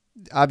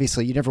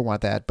 obviously you never want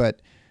that,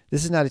 but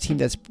this is not a team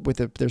that's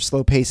with their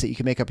slow pace that you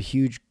can make up a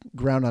huge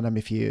ground on them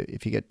if you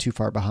get too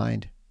far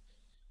behind.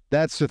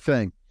 That's the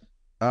thing.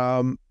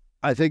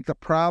 I think the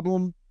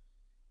problem,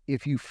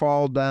 if you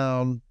fall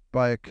down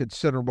by a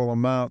considerable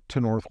amount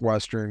to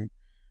Northwestern,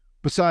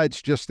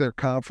 besides just their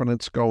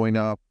confidence going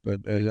up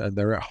and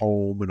they're at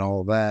home and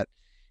all of that,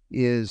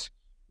 is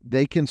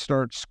they can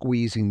start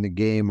squeezing the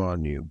game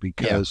on you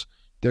because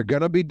they're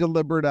going to be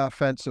deliberate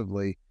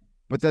offensively,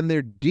 but then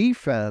their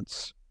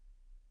defense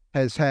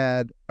has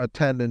had a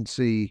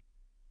tendency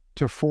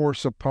to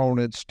force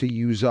opponents to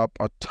use up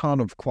a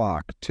ton of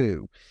clock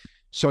too.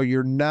 So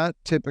you're not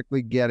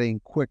typically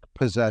getting quick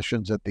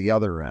possessions at the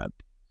other end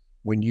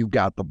when you've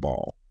got the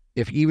ball.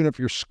 Even if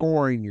you're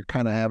scoring, you're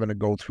kind of having to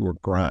go through a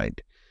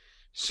grind.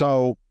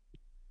 So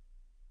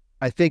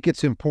I think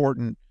it's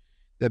important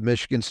that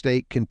Michigan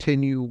State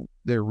continue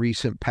their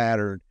recent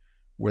pattern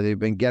where they've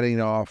been getting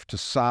off to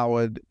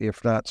solid,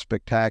 if not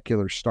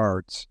spectacular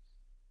starts.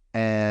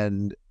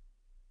 And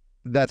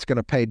that's going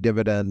to pay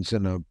dividends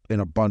in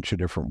a bunch of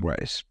different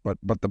ways. But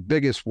the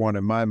biggest one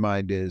in my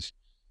mind is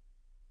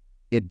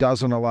it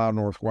doesn't allow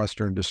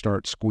Northwestern to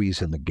start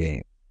squeezing the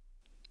game.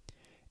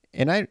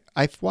 And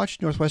I've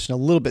watched Northwestern a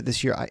little bit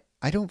this year.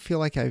 I don't feel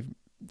like I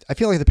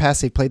feel like in the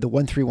past they've played the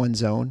 1-3-1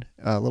 zone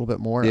a little bit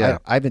more. Yeah.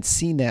 I haven't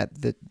seen that,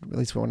 at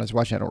least when I was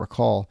watching, I don't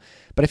recall.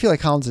 But I feel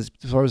like Collins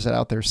throws that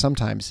out there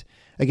sometimes.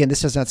 Again,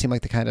 this does not seem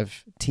like the kind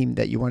of team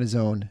that you want to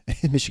zone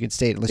in Michigan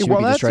State unless you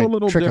just try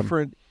to trick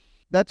them.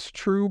 That's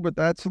true, but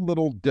that's a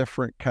little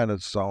different kind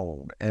of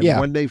zone. And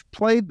when they've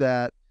played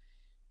that,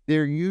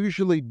 they're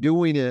usually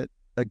doing it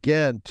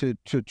again to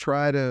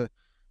try to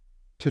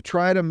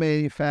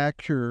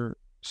manufacture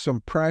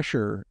some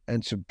pressure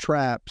and some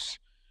traps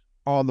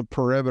on the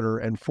perimeter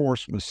and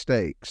force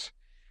mistakes.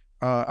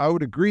 I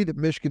would agree that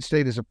Michigan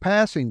State as a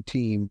passing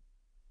team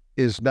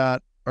is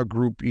not a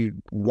group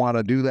you want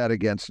to do that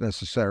against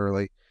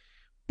necessarily,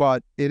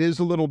 but it is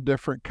a little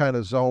different kind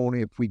of zone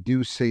if we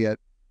do see it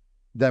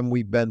than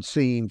we've been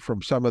seeing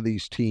from some of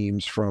these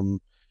teams from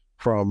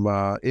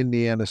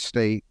Indiana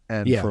State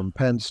and from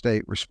Penn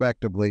State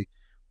respectively,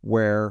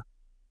 where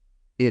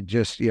it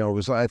just,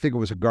 I think it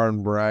was a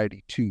garden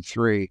variety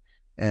 2-3,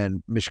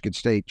 and Michigan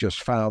State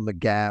just found the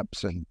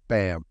gaps and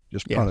bam,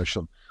 just punish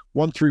them.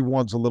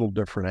 1-3-1's a little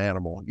different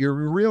animal.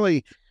 You're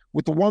really,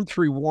 with the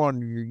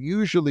 1-3-1,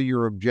 usually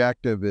your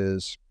objective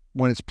is,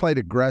 when it's played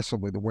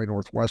aggressively the way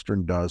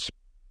Northwestern does,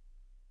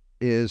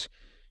 is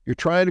you're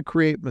trying to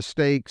create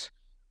mistakes,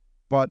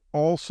 but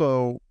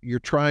also you're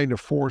trying to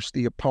force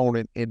the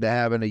opponent into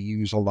having to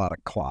use a lot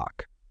of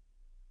clock.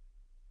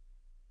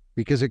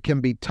 Because it can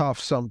be tough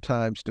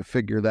sometimes to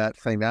figure that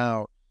thing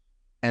out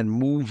and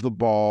move the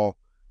ball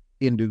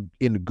into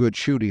good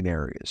shooting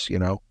areas,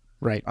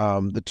 Right.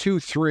 The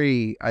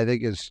 2-3, I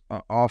think, is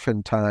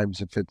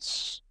oftentimes, if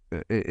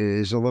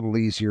is a little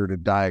easier to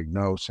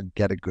diagnose and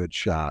get a good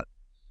shot.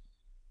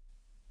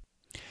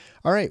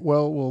 All right.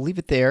 Well, we'll leave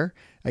it there.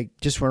 I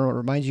just want to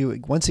remind you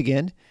once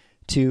again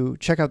to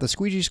check out the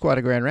Squeegee Squad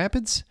of Grand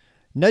Rapids,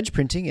 Nudge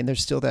Printing, and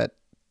there's still that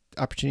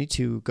opportunity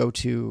to go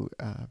to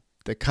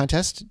the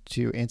contest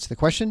to answer the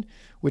question,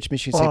 which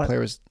Michigan State player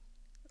was.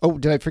 Oh,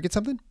 did I forget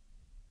something?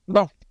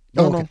 No.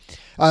 Okay.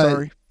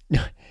 Sorry.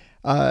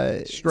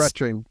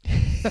 Stretching.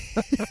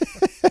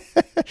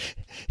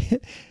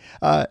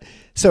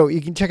 So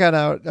you can check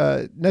out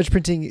Nudge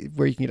Printing,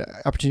 where you can get an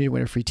opportunity to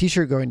win a free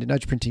t-shirt going to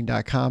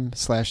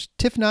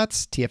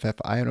nudgeprinting.com/TIFNOTS,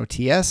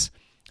 TFFINOTS.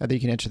 There you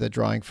can enter the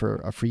drawing for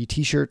a free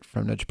t-shirt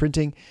from Nudge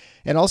Printing.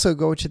 And also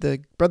go to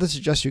the Brothers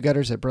Adjust Your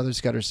Gutters at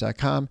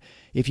brothersgutters.com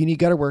if you need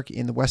gutter work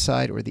in the west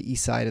side or the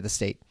east side of the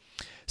state.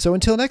 So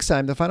until next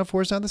time, the Final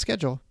Four is on the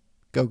schedule.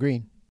 Go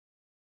Green.